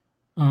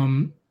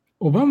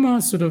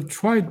 Obama sort of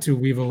tried to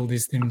weave all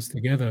these things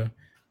together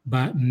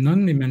by not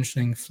only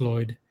mentioning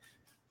Floyd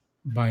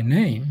by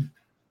name,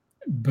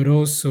 but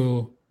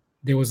also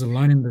there was a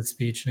line in the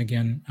speech, and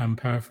again, I'm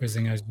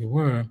paraphrasing as you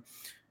were,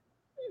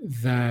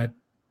 that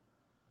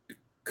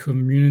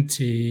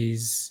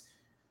communities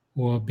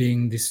were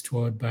being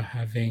destroyed by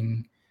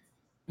having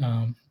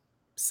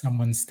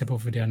someone step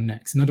over their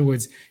necks. In other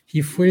words,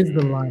 he phrased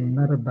the line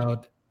not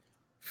about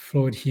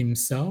Floyd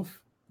himself.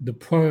 The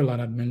prior line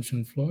had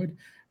mentioned Floyd,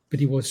 but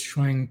he was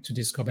trying to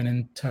describe an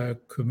entire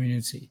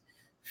community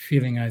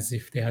feeling as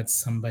if they had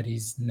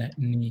somebody's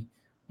knee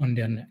on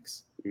their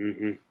necks,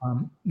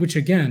 which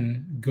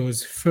again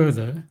goes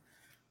further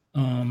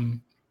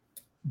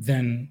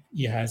than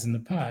he has in the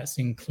past,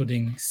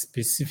 including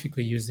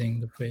specifically using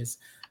the phrase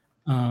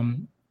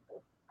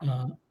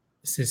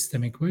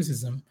systemic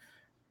racism.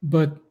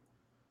 But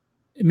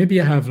maybe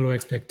I have low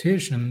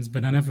expectations,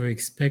 but I never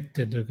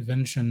expected the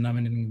convention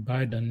nominating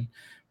Biden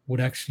would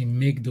actually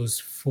make those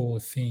four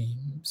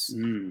themes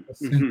a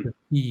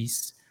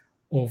centerpiece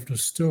of the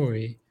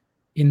story,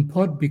 in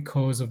part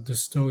because of the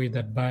story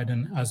that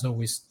Biden has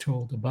always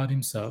told about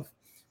himself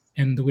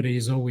and the way that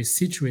he's always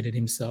situated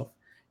himself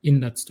in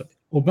that story.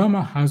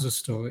 Obama has a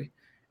story,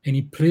 and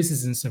he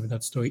places himself in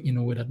that story in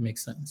a way that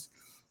makes sense.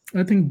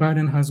 I think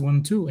Biden has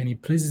one too, and he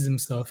places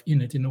himself in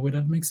it in a way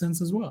that makes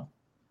sense as well.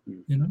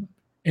 You know,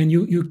 and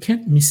you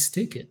can't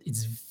mistake it.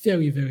 It's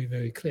very, very,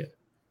 very clear.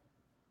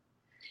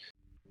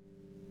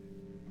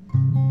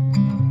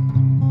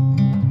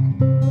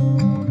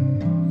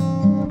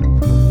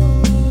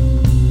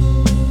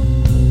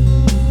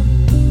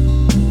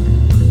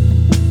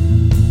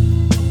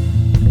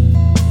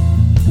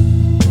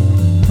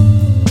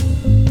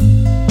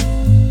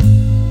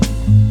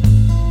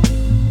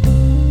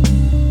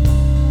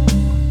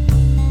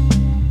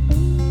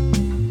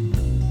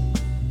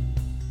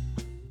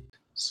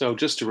 So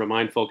just to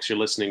remind folks, you're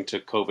listening to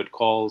COVID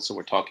Calls, and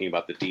we're talking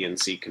about the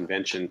DNC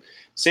convention.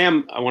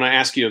 Sam, I want to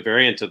ask you a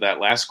variant of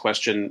that last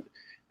question.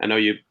 I know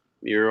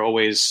you're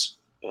always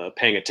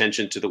paying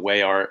attention to the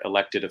way our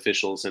elected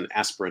officials and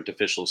aspirant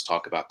officials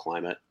talk about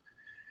climate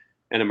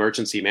and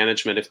emergency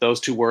management. If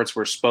those two words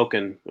were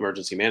spoken,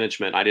 emergency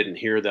management, I didn't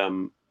hear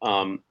them.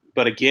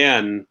 But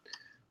again,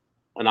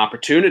 an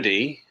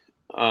opportunity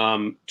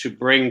to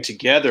bring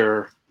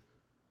together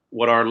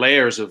what are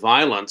layers of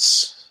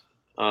violence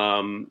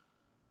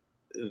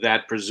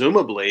that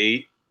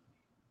presumably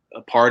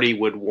a party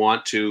would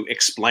want to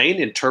explain,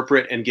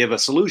 interpret, and give a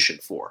solution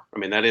for. I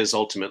mean, that is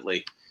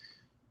ultimately,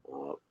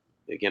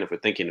 again, if we're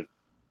thinking of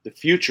the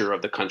future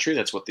of the country,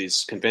 that's what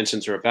these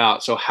conventions are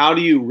about. So how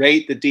do you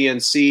rate the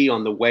DNC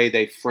on the way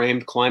they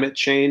framed climate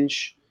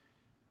change?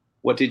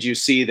 What did you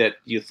see that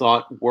you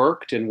thought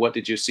worked, and what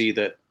did you see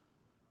that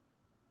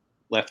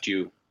left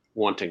you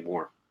wanting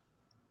more?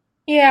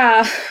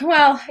 Yeah,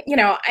 well,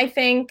 I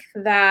think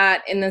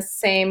that in the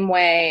same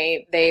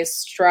way they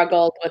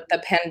struggled with the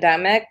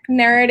pandemic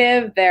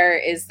narrative, there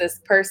is this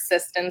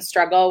persistent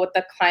struggle with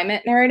the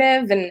climate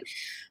narrative. And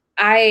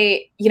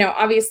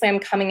obviously I'm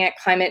coming at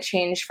climate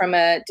change from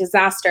a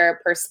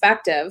disaster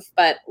perspective,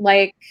 but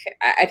like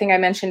I think I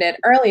mentioned it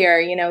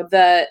earlier,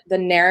 the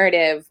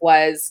narrative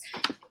was,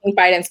 I think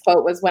Biden's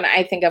quote was, "When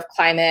I think of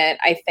climate,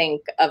 I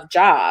think of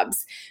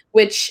jobs,"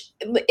 which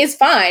is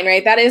fine,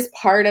 right? That is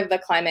part of the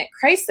climate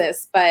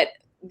crisis, but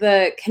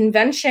the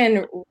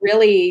convention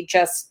really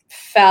just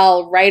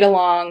fell right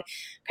along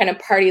kind of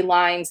party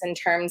lines in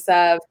terms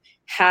of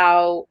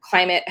how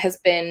climate has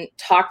been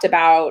talked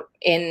about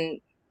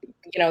in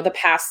the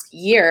past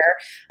year.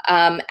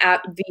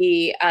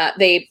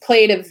 They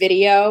played a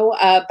video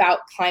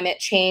about climate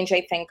change,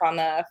 I think on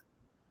the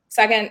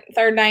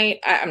third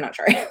night, I'm not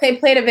sure. They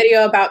played a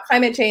video about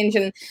climate change,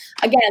 and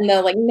again,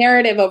 the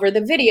narrative over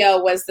the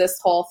video was this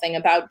whole thing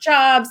about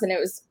jobs, and it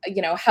was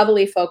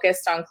heavily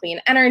focused on clean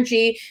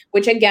energy,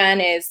 which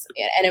again is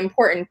an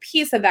important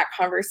piece of that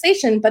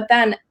conversation. But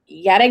then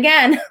yet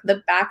again,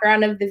 the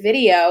background of the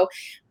video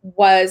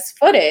was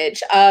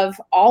footage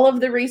of all of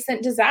the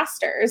recent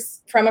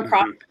disasters from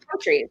across the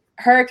country: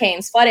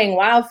 hurricanes, flooding,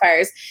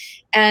 wildfires,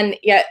 and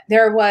yet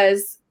there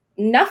was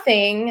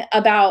nothing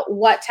about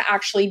what to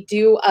actually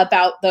do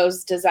about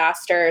those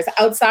disasters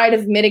outside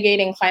of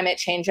mitigating climate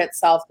change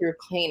itself through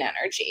clean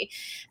energy.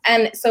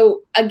 And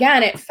so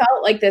again, it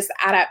felt like this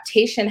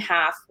adaptation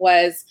half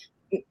was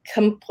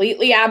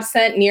completely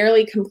absent,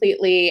 nearly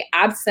completely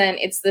absent.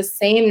 It's the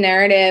same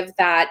narrative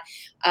that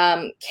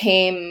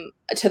came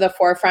to the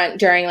forefront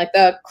during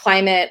the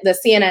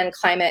CNN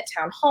climate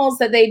town halls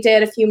that they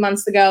did a few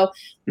months ago,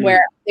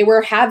 where they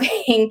were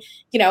having,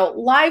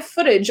 live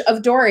footage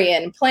of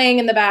Dorian playing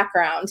in the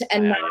background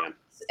and not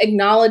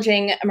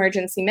acknowledging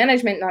emergency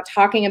management, not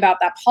talking about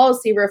that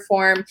policy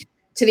reform.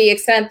 To the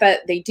extent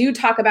that they do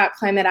talk about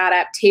climate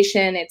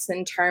adaptation, it's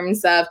in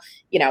terms of,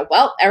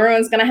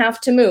 everyone's going to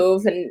have to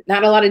move, and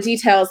not a lot of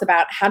details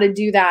about how to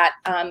do that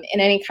in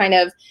any kind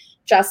of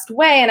just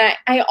way. And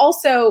I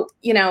also,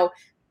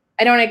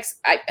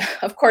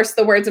 of course,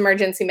 the words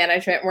emergency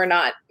management were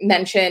not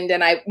mentioned,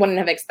 and I wouldn't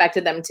have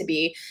expected them to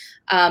be.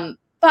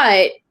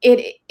 But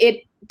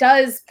it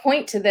does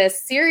point to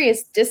this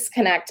serious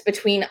disconnect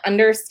between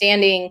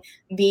understanding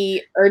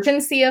the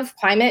urgency of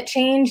climate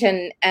change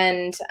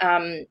and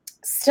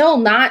still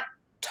not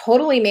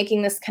totally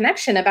making this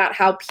connection about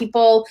how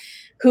people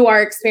who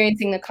are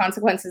experiencing the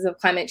consequences of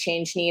climate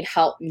change need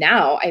help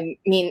now. I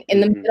mean,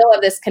 in the middle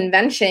of this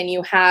convention,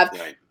 you have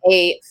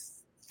a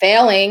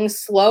failing,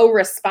 slow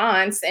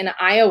response in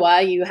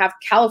Iowa. You have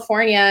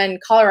California and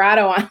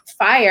Colorado on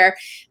fire.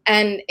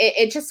 And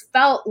it just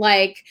felt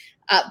like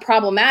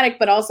problematic,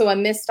 but also a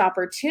missed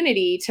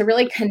opportunity to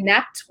really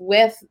connect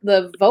with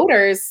the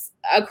voters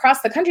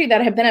across the country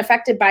that have been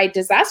affected by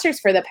disasters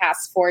for the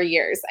past 4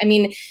 years. I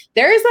mean,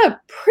 there is a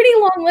pretty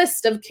long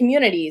list of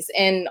communities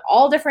in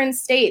all different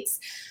states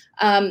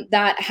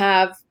that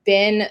have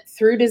been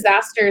through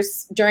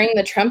disasters during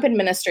the Trump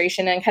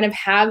administration and kind of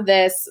have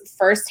this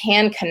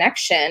firsthand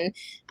connection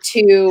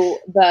to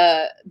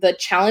the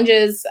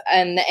challenges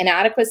and the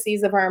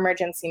inadequacies of our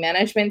emergency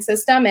management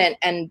system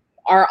and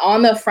are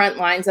on the front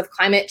lines of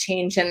climate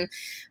change. And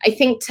I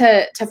think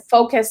to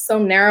focus so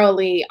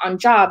narrowly on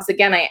jobs,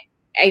 again,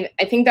 I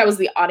think that was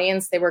the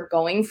audience they were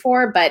going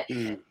for, but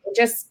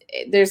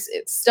there's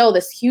still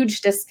this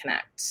huge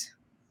disconnect.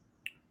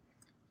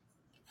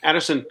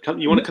 Addison,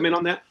 you want to come in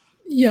on that?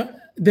 Yeah,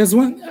 there's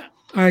one.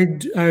 I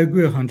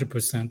agree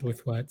 100%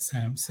 with what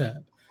Sam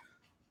said.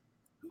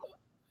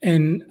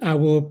 And I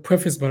will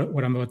preface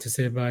what I'm about to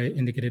say by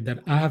indicating that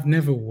I have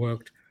never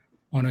worked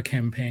on a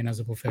campaign as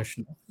a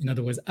professional. In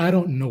other words, I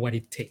don't know what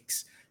it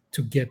takes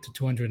to get to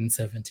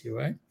 270,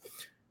 right?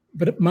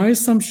 But my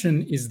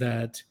assumption is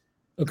that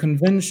a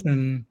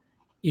convention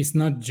is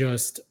not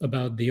just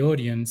about the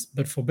audience,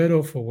 but for better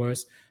or for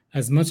worse,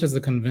 as much as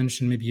the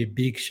convention may be a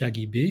big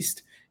shaggy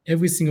beast,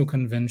 every single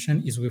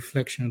convention is a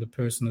reflection of the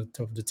person at the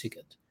top of the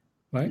ticket,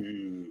 right?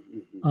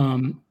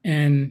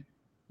 And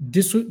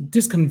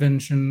this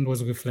convention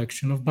was a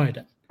reflection of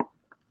Biden,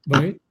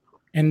 right?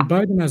 And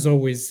Biden has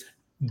always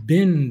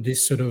been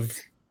this sort of,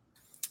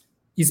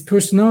 his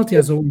personality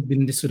has always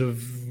been this sort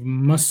of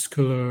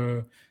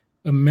muscular,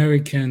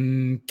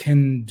 American,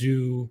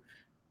 can-do,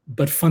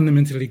 but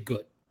fundamentally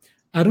good.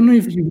 I don't know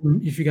if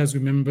you guys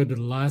remember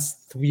the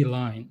last 3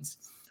 lines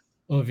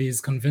of his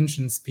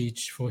convention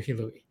speech for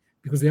Hillary,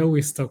 because they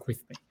always stuck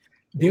with me.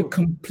 They're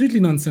completely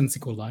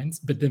nonsensical lines,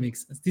 but they make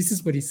sense. This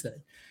is what he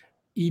said.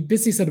 He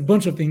basically said a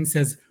bunch of things. He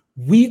says,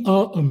 "We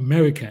are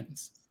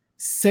Americans,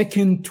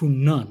 second to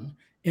none,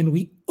 and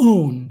we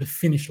own the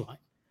finish line."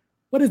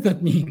 What does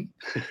that mean?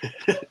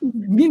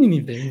 Mean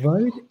anything,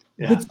 right?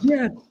 Yeah. But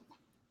yet,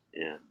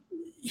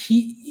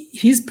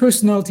 his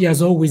personality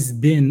has always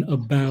been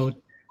about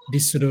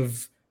this sort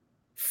of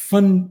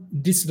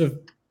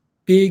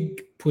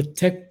big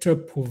protector,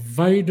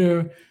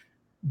 provider,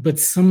 but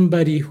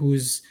somebody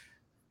whose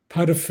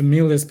part of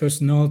Familia's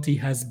personality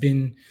has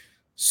been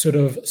sort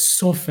of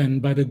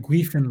softened by the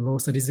grief and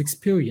loss that he's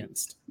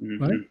experienced,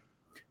 right?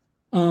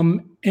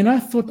 And I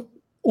thought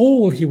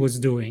all he was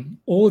doing,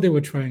 all they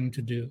were trying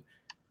to do,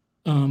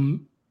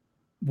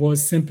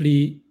 was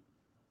simply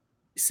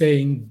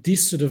saying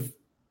this sort of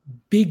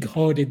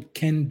big-hearted,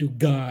 can-do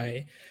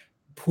guy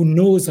who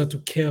knows how to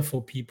care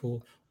for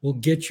people will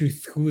get you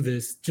through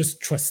this. Just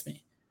trust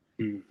me.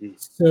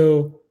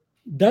 So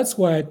that's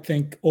why I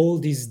think all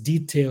these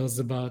details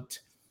about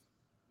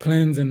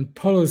plans and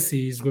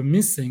policies were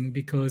missing,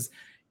 because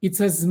it's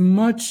as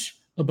much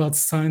about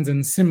signs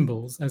and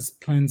symbols as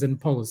plans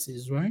and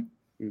policies, right?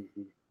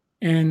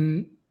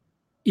 And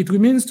it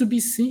remains to be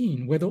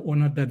seen whether or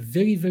not that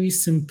very, very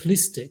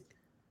simplistic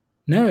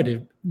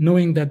narrative,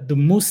 knowing that the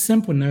most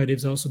simple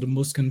narratives are also the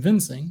most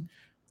convincing,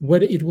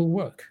 whether it will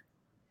work,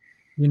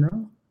 you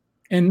know?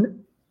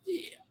 And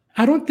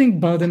I don't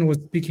think Biden was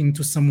speaking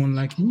to someone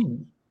like me,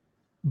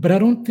 but I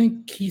don't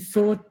think he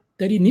thought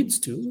that he needs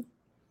to.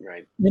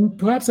 Right. And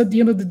perhaps at the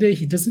end of the day,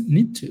 he doesn't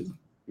need to,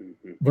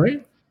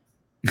 right?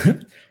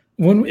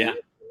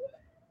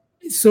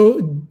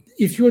 So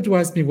if you were to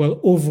ask me, well,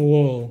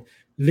 overall,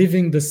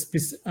 living the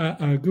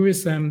I agree with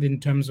Sam in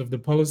terms of the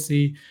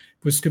policy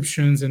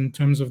prescriptions, in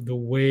terms of the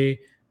way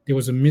there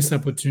was a missed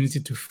opportunity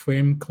to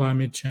frame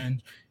climate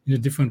change in a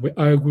different way.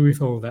 I agree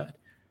with all that.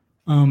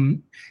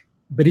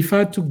 But if I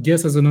had to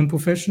guess as a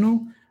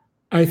non-professional,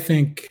 I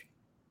think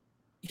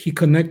he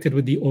connected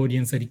with the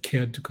audience that he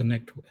cared to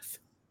connect with.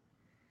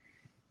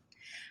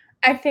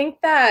 I think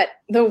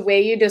that the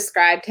way you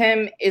described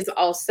him is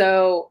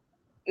also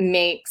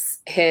makes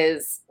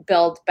his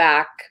Build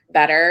Back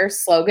Better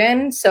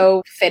slogan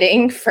so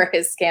fitting for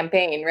his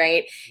campaign,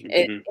 right?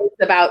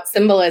 It's about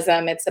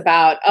symbolism. It's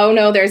about, oh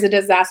no, there's a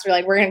disaster.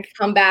 Like, we're going to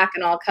come back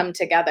and all come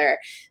together.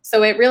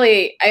 So it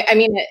really, I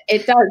mean,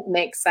 it does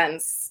make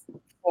sense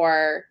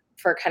for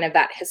kind of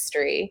that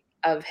history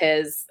of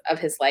his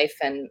life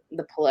and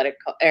the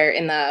political, or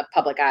in the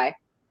public eye.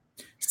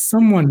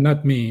 Someone,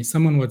 not me,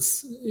 someone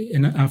was,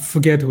 and I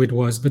forget who it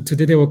was, but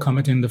today they were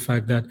commenting on the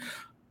fact that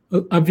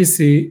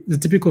obviously the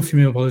typical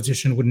female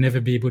politician would never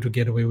be able to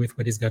get away with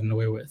what he's gotten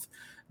away with.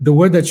 The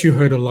word that you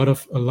heard a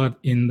lot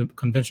in the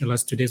convention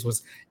last 2 days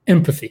was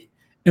empathy.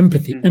 Right.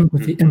 But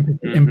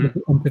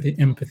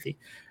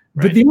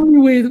the only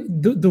way,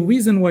 the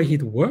reason why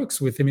it works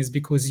with him is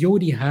because he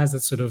already has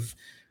that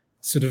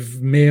sort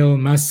of male,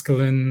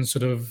 masculine,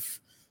 sort of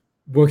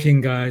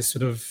working guy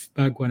sort of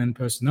background and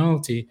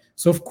personality.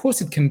 So of course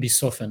it can be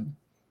softened,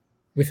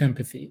 with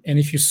empathy. And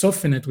if you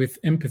soften it with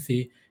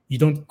empathy, you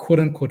don't quote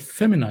unquote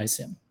feminize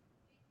him.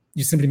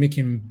 You simply make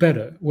him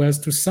better. Whereas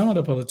to some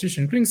other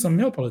politicians, including some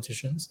male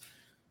politicians,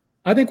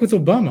 I think with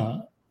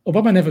Obama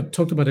never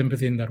talked about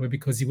empathy in that way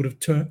because they would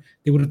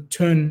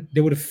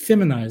have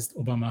feminized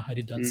Obama had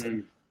he done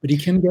so. But he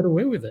can get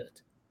away with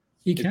it.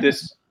 He can.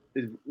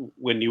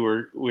 When we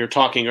were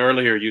talking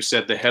earlier, you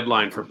said the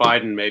headline for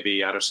Biden,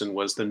 maybe, Addison,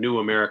 was the new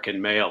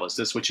American male. Is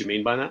this what you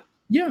mean by that?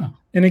 Yeah.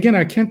 And again,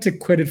 I can't take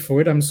credit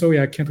for it. I'm sorry,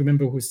 I can't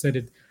remember who said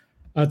it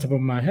out of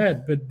my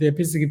head, but they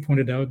basically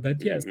pointed out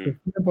that, yes, the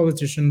female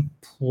politician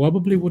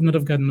probably would not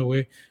have gotten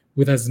away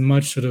with as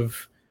much sort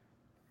of,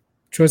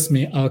 trust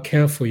me, I'll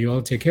care for you,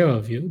 I'll take care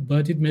of you,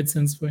 but it made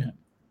sense for him.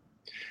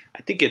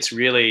 I think it's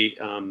really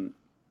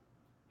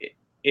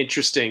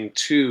interesting,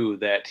 too,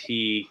 that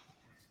he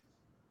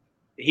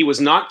was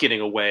not getting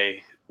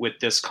away with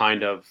this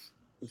kind of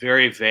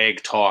very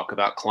vague talk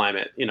about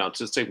climate,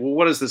 to say, well,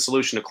 what is the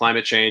solution to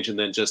climate change? And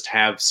then just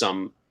have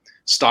some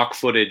stock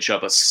footage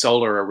of a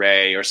solar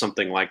array or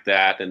something like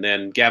that. And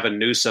then Gavin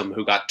Newsom,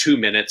 who got 2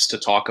 minutes to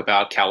talk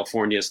about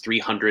California's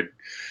 300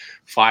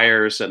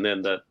 fires. And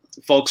then the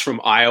folks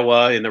from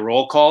Iowa in the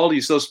roll call,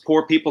 those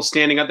poor people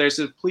standing up there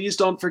said, please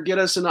don't forget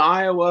us in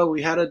Iowa.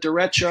 We had a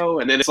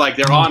derecho. And then it's like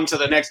they're on to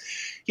the next.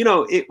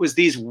 It was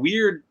these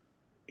weird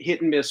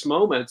hit and miss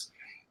moments.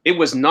 It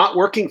was not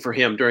working for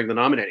him during the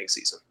nominating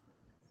season.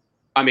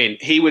 I mean,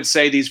 he would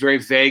say these very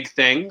vague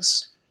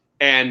things,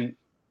 and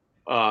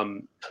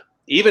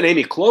even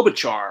Amy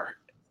Klobuchar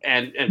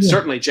and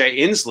certainly Jay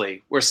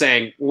Inslee were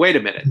saying, wait a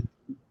minute,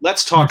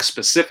 let's talk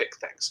specific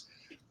things.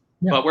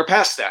 Yeah. But we're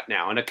past that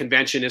now, and a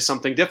convention is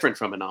something different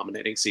from a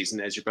nominating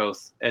season, as you're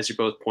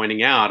both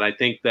pointing out. I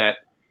think that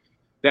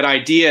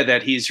idea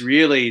that he's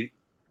really,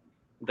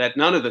 that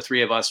none of the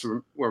three of us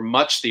were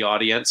much the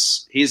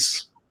audience.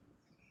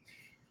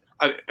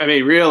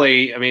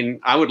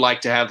 I would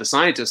like to have the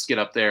scientists get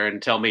up there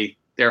and tell me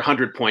their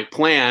 100-point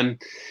plan,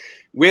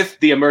 with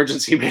the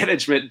emergency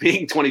management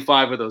being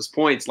 25 of those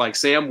points, like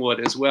Sam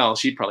would as well.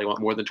 She'd probably want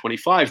more than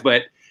 25,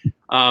 but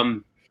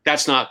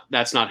that's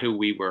not who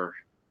we were.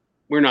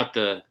 We're not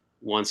the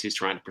ones he's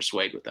trying to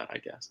persuade with that, I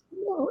guess.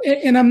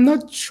 And I'm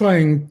not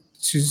trying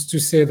to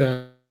say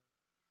that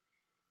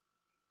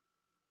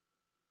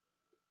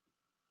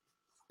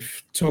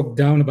talk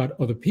down about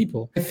other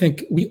people. I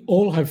think we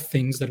all have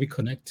things that we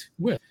connect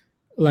with.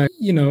 Like,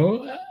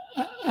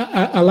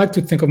 I like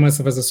to think of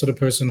myself as a sort of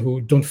person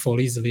who don't fall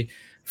easily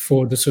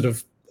for the sort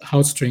of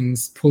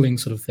heartstrings pulling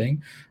sort of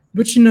thing.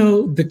 But,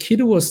 the kid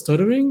who was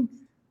stuttering,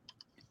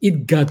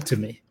 it got to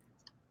me.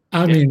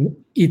 I mean,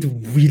 it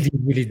really,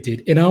 really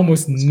did. And I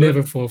almost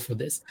never fall for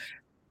this.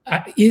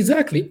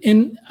 Exactly.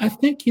 And I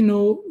think,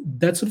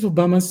 that sort of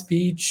Obama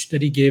speech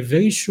that he gave,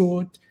 very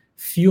short,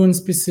 few and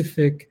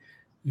specific,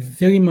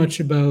 very much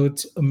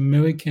about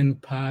American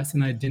past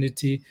and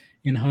identity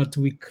and how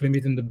to reclaim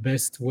it in the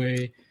best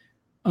way.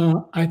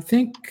 I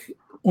think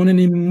on an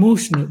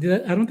emotional,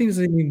 I don't think there's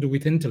anything to do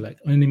with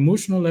intellect. On an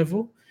emotional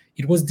level,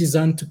 it was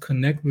designed to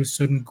connect with a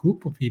certain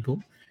group of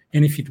people.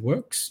 And if it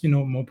works,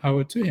 more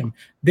power to him.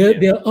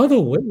 There are other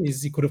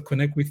ways he could have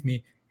connected with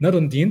me, not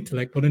on the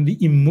intellect, but on the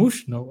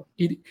emotional.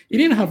 It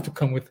didn't have to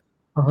come with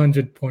a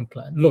 100-point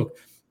plan. Look,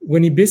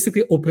 when he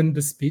basically opened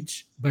the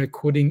speech by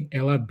quoting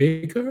Ella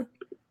Baker,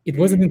 it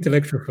wasn't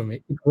intellectual for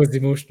me. It was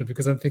emotional,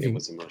 because I'm thinking,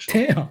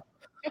 damn,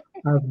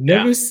 I've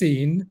never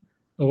seen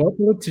a white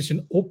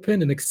politician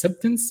open an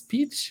acceptance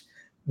speech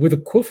with a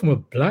quote from a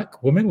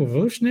Black woman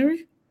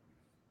revolutionary.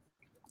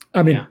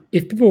 I mean,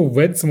 if people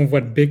read some of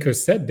what Baker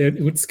said, then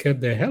it would scare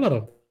the hell out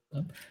of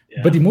them.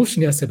 Yeah. But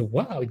emotionally, I said,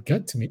 wow, it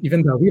got to me.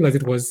 Even though I realized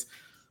it was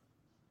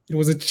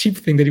a cheap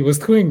thing that he was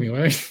throwing me,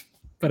 right?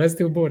 But I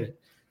still bought it.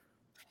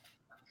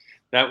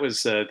 That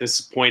was this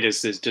point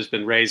has just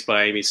been raised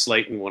by Amy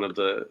Slayton, one of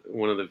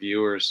the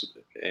viewers,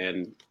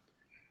 and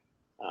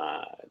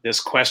this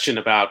question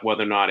about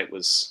whether or not it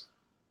was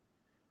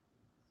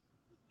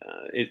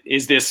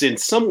is this in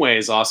some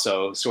ways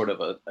also sort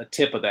of a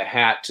tip of the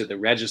hat to the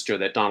register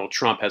that Donald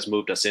Trump has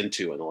moved us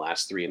into in the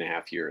last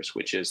 3.5 years,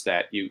 which is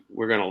that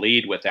we're going to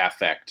lead with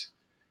affect,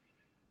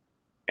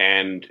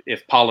 and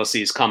if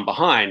policies come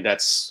behind,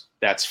 that's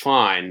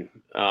fine,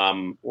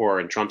 or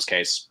in Trump's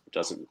case,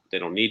 they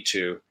don't need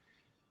to.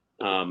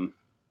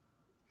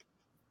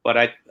 But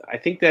I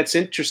think that's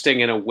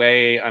interesting in a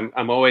way.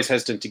 I'm always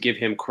hesitant to give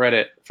him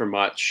credit for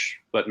much,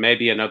 but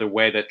maybe another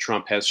way that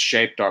Trump has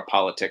shaped our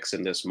politics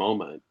in this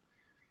moment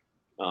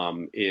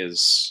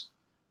is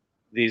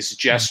these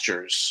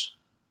gestures,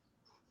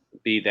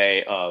 be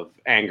they of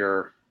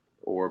anger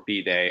or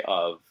be they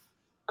of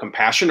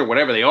compassion or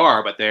whatever they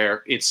are, but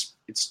it's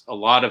a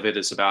lot of it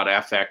is about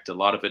affect. A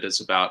lot of it is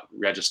about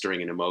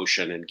registering an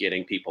emotion and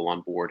getting people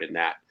on board in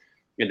that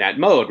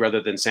mode,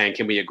 rather than saying,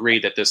 can we agree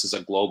that this is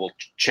a global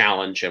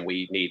challenge and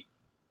we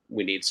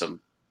need some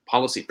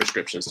policy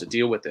prescriptions to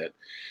deal with it.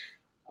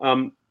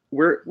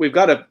 We've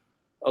got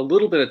a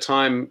little bit of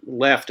time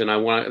left, and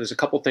there's a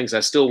couple things I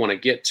still want to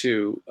get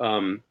to.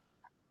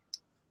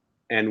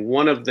 And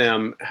one of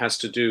them has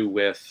to do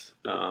with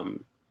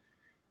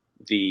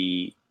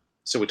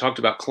So we talked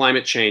about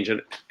climate change,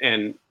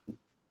 and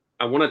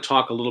I want to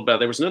talk a little bit.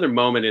 There was another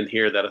moment in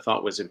here that I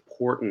thought was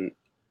important,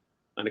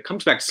 and it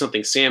comes back to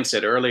something Sam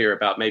said earlier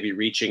about maybe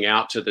reaching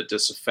out to the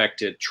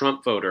disaffected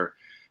Trump voter.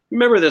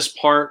 Remember this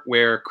part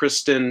where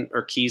Kristen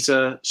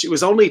Urquiza, she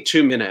was only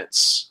 2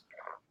 minutes.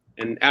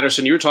 And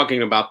Addison, you were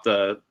talking about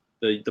the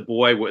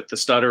boy with the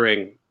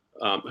stuttering,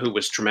 who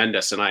was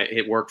tremendous, and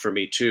it worked for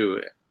me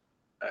too.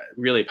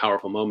 Really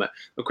powerful moment.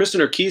 But Kristen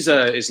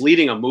Urquiza is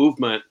leading a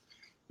movement,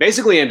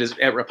 basically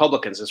at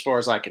Republicans, as far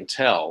as I can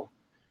tell.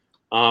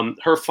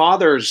 Her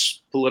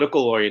father's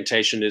political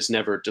orientation is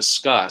never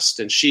discussed,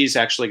 and she's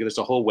actually, there's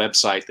a whole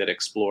website that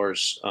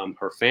explores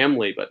her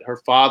family, but her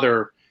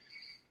father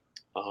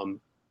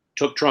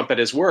took Trump at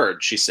his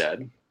word, she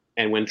said.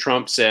 And when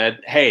Trump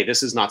said, hey,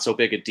 this is not so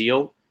big a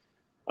deal,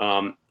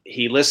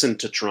 he listened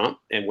to Trump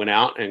and went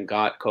out and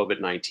got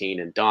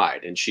COVID-19 and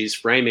died. And she's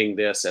framing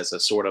this as a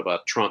sort of a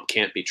Trump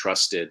can't be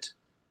trusted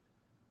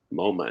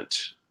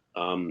moment.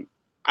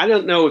 I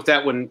don't know if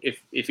that one,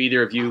 if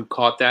either of you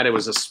caught that. It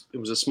was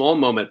a small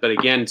moment, but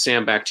again,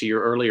 Sam, back to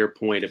your earlier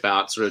point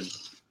about sort of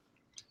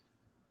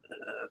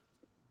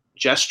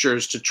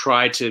gestures to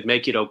try to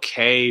make it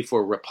okay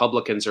for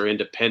Republicans or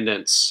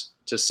independents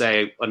to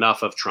say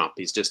enough of Trump.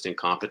 He's just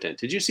incompetent.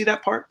 Did you see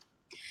that part?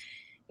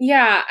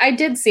 Yeah, I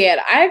did see it.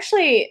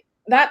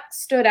 That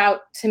stood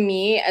out to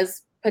me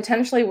as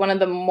potentially one of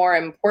the more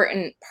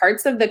important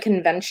parts of the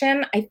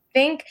convention. I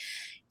think,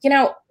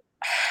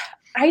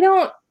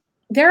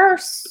 there are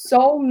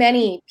so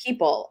many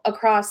people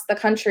across the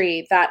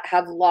country that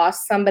have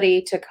lost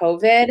somebody to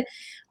COVID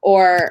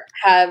or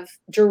have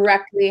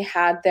directly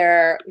had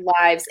their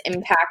lives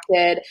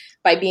impacted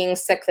by being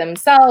sick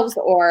themselves,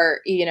 or,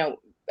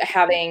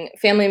 having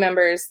family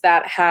members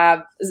that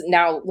have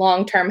now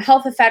long-term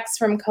health effects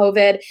from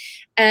COVID.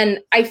 And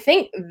I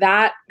think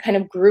that kind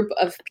of group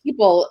of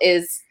people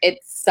is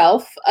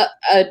itself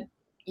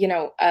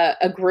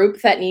a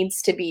group that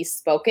needs to be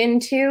spoken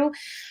to.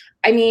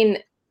 I mean,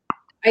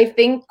 I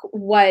think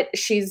what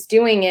she's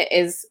doing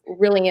is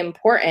really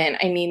important.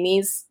 I mean,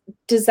 these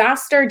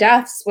disaster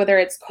deaths, whether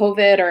it's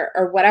COVID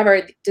or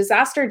whatever,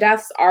 disaster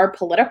deaths are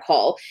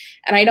political.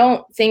 And I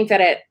don't think that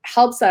it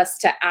helps us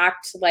to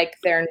act like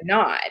they're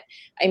not.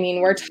 I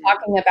mean, we're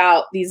talking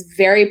about these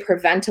very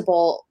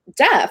preventable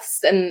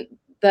deaths, and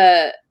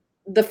the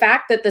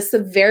fact that the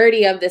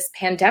severity of this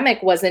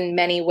pandemic was in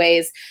many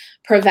ways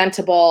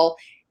preventable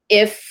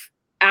if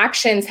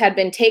actions had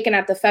been taken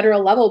at the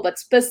federal level, but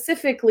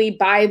specifically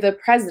by the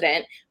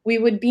president, we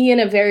would be in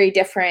a very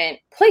different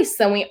place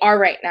than we are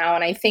right now.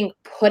 And I think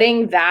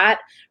putting that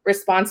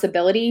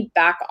responsibility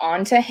back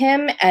onto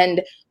him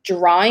and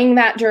drawing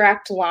that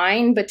direct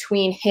line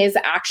between his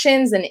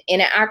actions and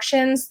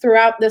inactions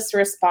throughout this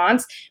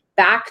response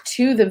back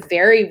to the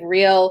very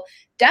real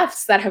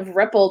deaths that have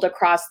rippled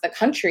across the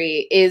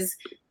country is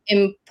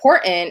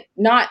important,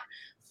 not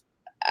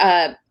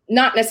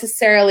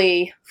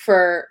necessarily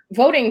for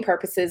voting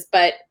purposes,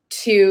 but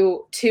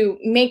to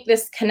make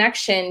this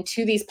connection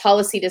to these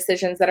policy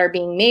decisions that are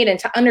being made, and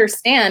to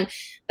understand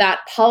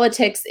that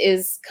politics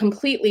is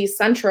completely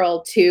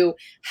central to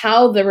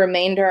how the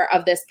remainder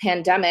of this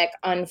pandemic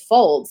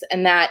unfolds,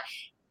 and that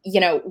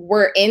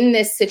we're in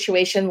this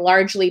situation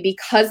largely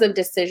because of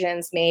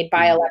decisions made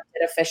by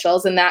elected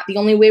officials, and that the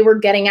only way we're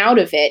getting out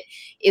of it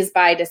is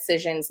by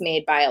decisions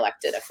made by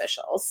elected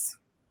officials.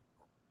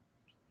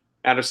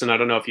 Addison, I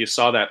don't know if you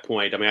saw that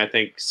point. I mean, I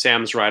think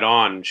Sam's right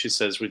on. She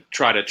says we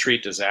try to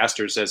treat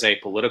disasters as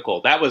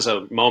apolitical. That was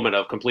a moment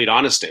of complete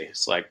honesty.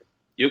 It's like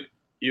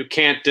you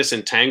can't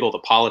disentangle the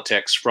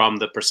politics from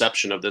the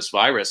perception of this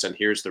virus, and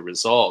here's the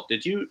result.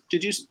 Did you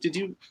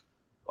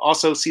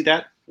also see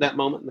that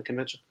moment in the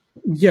convention?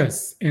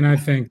 Yes, and I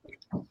think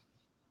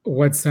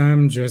what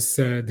Sam just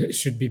said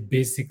should be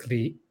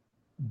basically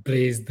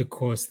blaze the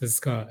course, the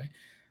sky.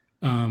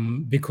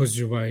 Because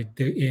you're right,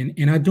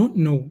 and I don't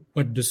know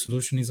what the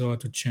solution is or how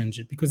to change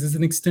it, because there's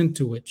an extent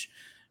to which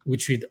we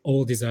treat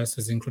all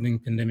disasters, including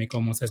pandemic,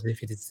 almost as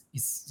if it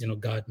is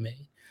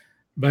God-made.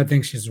 But I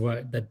think she's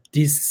right that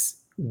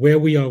where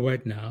we are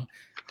right now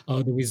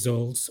are the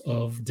results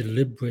of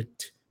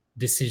deliberate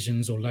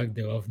decisions or lack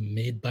thereof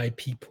made by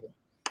people.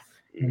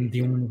 And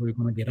the only way we're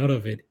going to get out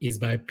of it is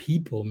by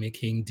people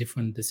making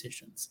different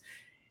decisions.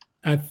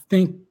 I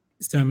think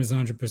Sam is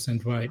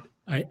 100% right.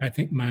 I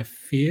think my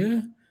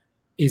fear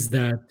is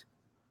that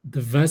the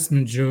vast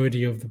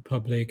majority of the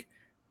public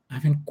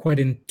haven't quite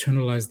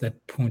internalized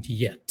that point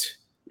yet.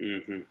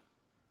 Mm-hmm.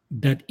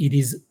 That it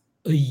is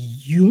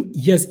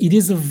yes, it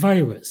is a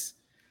virus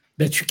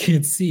that you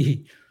can't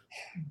see,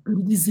 but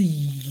it is a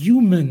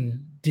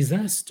human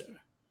disaster.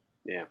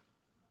 Yeah.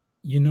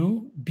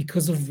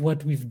 Because of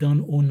what we've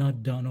done or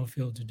not done or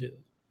failed to do.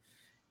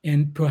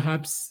 And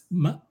perhaps,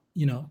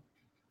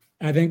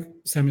 I think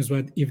Sam is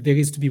right. If there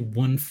is to be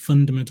one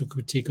fundamental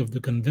critique of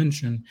the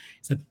convention,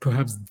 it's that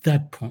perhaps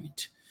that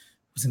point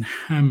wasn't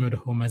hammered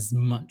home as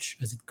much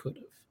as it could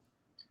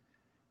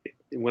have.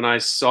 When I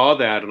saw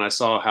that, and I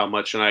saw how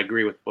much, and I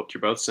agree with what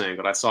you're both saying,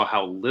 but I saw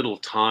how little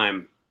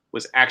time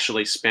was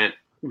actually spent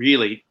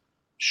really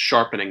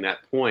sharpening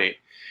that point.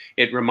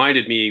 it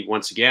reminded me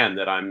once again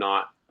that I'm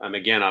not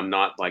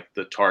like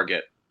the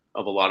target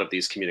of a lot of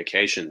these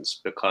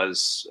communications,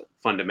 because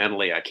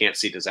fundamentally I can't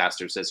see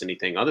disasters as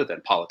anything other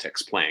than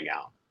politics playing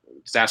out.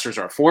 Disasters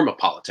are a form of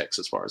politics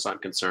as far as I'm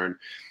concerned.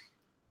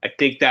 I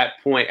think that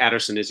point,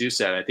 Addison, as you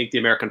said, I think the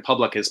American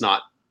public is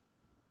not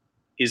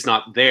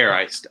there.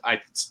 I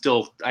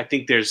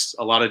think there's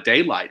a lot of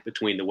daylight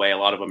between the way a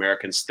lot of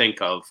Americans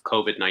think of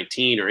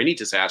COVID-19 or any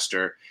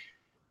disaster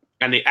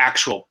and the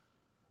actual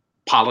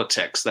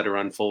politics that are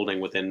unfolding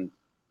within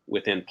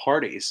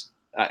parties.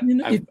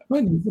 It's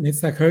funny.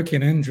 It's like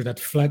Hurricane Andrew that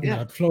flattened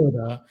out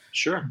Florida.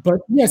 Sure.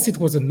 But yes, it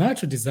was a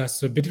natural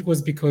disaster, but it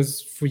was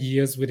because for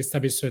years we'd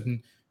established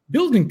certain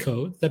building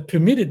codes that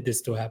permitted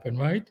this to happen,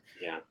 right?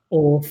 Yeah.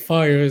 Or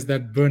fires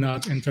that burn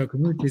out entire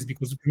communities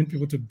because we permit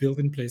people to build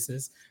in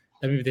places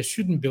that maybe they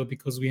shouldn't build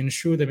because we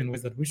insure them in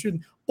ways that we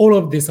shouldn't. All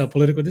of these are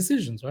political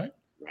decisions, right?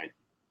 Right.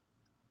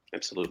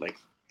 Absolutely.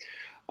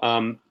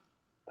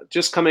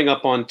 Just coming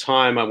up on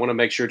time, I want to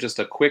make sure just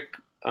a quick,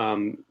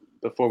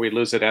 before we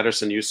lose it,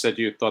 Addison, you said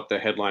you thought the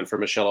headline for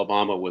Michelle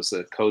Obama was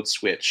the code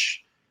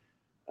switch.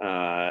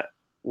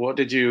 What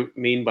did you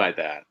mean by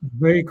that?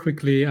 Very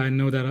quickly, I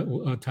know that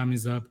our time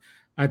is up.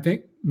 I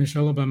think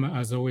Michelle Obama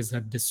has always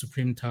had this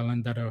supreme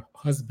talent that her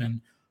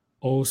husband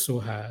also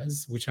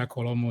has, which I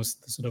call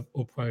almost the sort of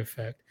Oprah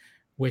effect,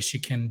 where she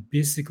can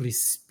basically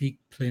speak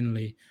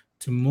plainly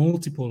to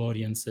multiple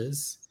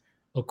audiences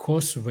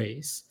across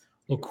race,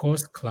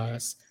 across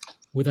class,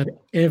 without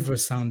ever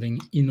sounding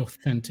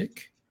inauthentic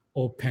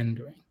or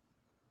pandering.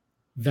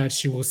 That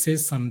she will say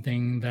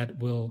something that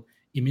will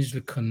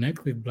immediately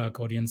connect with Black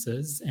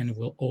audiences and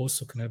will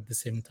also connect at the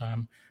same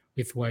time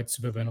with white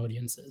suburban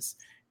audiences.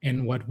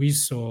 And what we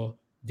saw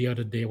the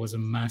other day was a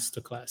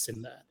masterclass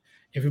in that.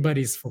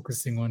 Everybody's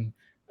focusing on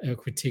a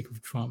critique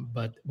of Trump,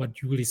 but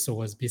what you really saw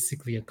was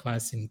basically a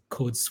class in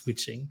code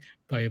switching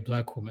by a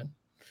Black woman,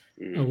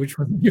 which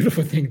was a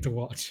beautiful thing to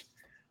watch.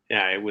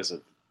 Yeah, it was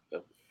an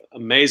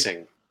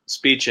amazing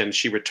speech, and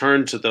she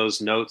returned to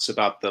those notes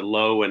about the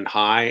low and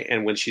high.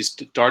 And when she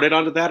started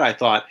onto that, I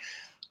thought,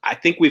 I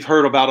think we've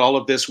heard about all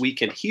of this we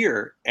can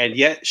hear, and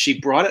yet she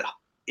brought it.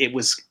 It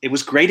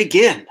was great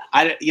again.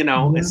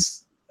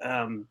 It's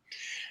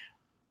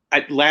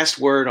last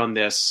word on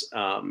this.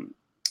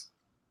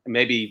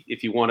 Maybe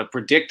if you want to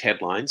predict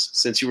headlines,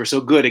 since you were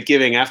so good at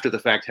giving after the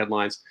fact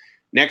headlines,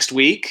 next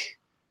week,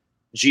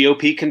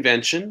 GOP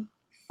convention,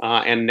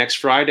 and next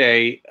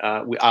Friday,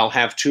 I'll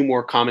have two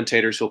more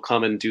commentators who'll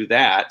come and do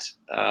that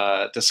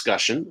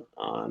discussion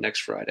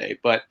next Friday.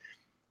 But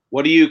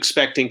what are you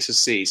expecting to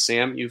see?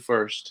 Sam, you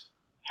first.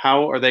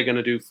 How are they going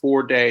to do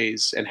 4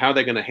 days, and how are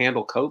they going to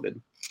handle COVID?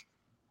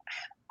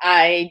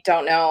 I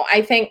don't know.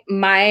 I think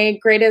my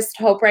greatest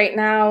hope right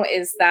now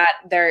is that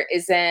there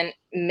isn't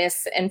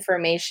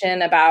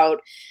misinformation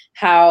about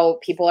how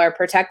people are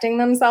protecting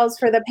themselves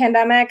for the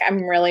pandemic.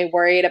 I'm really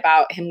worried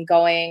about him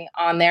going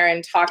on there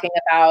and talking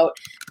about,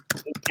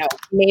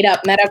 made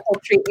up medical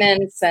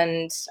treatments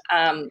and,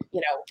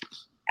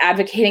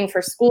 advocating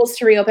for schools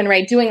to reopen,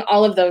 right? Doing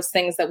all of those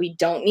things that we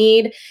don't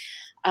need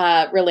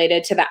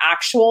related to the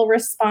actual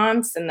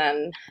response. And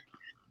then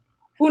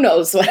who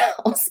knows what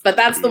else, but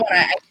that's the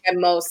one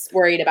I'm most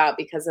worried about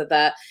because of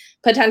the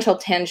potential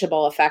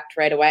tangible effect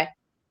right away.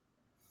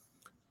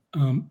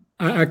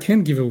 I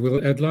can't give a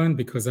real headline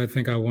because I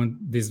think I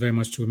want this very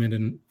much to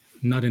remain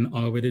not an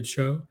R-rated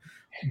show,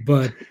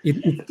 but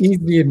it's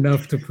easy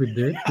enough to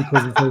predict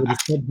because it's already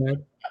said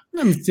that.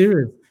 I'm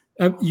serious.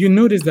 You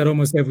notice that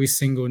almost every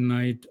single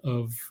night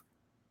of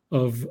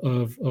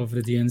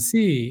the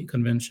DNC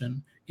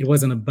convention, it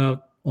wasn't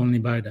about only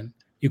Biden.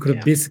 You could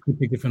have basically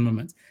picked different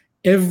moments.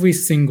 Every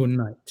single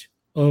night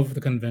of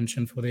the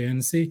convention for the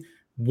ANC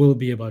will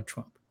be about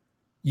Trump.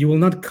 You will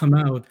not come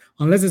out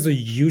unless there's a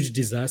huge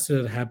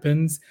disaster that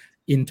happens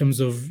in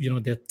terms of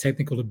their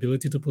technical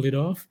ability to pull it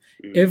off.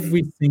 Mm-hmm.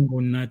 Every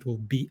single night will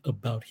be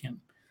about him.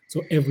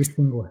 So every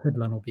single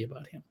headline will be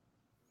about him.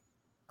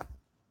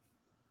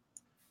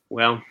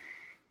 Well,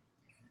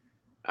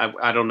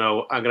 I don't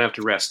know. I'm gonna have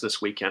to rest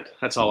this weekend.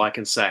 That's all I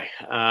can say.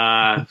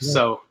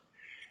 So,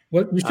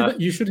 well,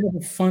 you should have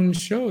a fun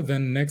show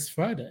then next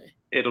Friday.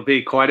 It'll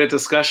be quite a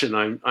discussion,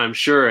 I'm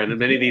sure, and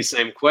many of these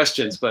same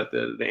questions, but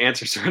the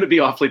answers are going to be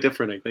awfully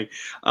different, I think.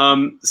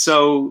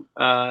 So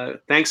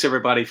thanks,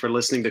 everybody, for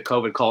listening to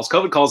COVID Calls.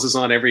 COVID Calls is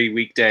on every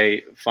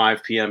weekday,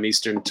 5 p.m.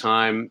 Eastern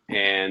Time,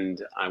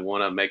 and I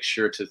want to make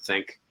sure to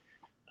thank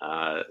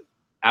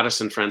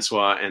Addison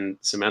Francois and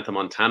Samantha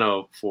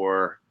Montano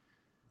for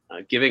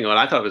giving what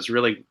I thought was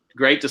really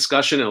great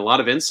discussion and a lot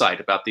of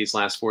insight about these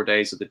last 4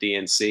 days of the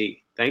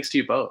DNC. Thanks to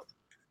you both.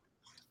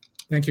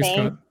 Thank you,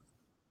 Scott.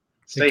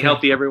 Stay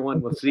healthy,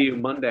 everyone. We'll see you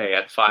Monday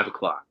at 5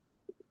 o'clock.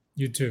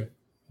 You too.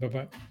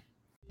 Bye-bye.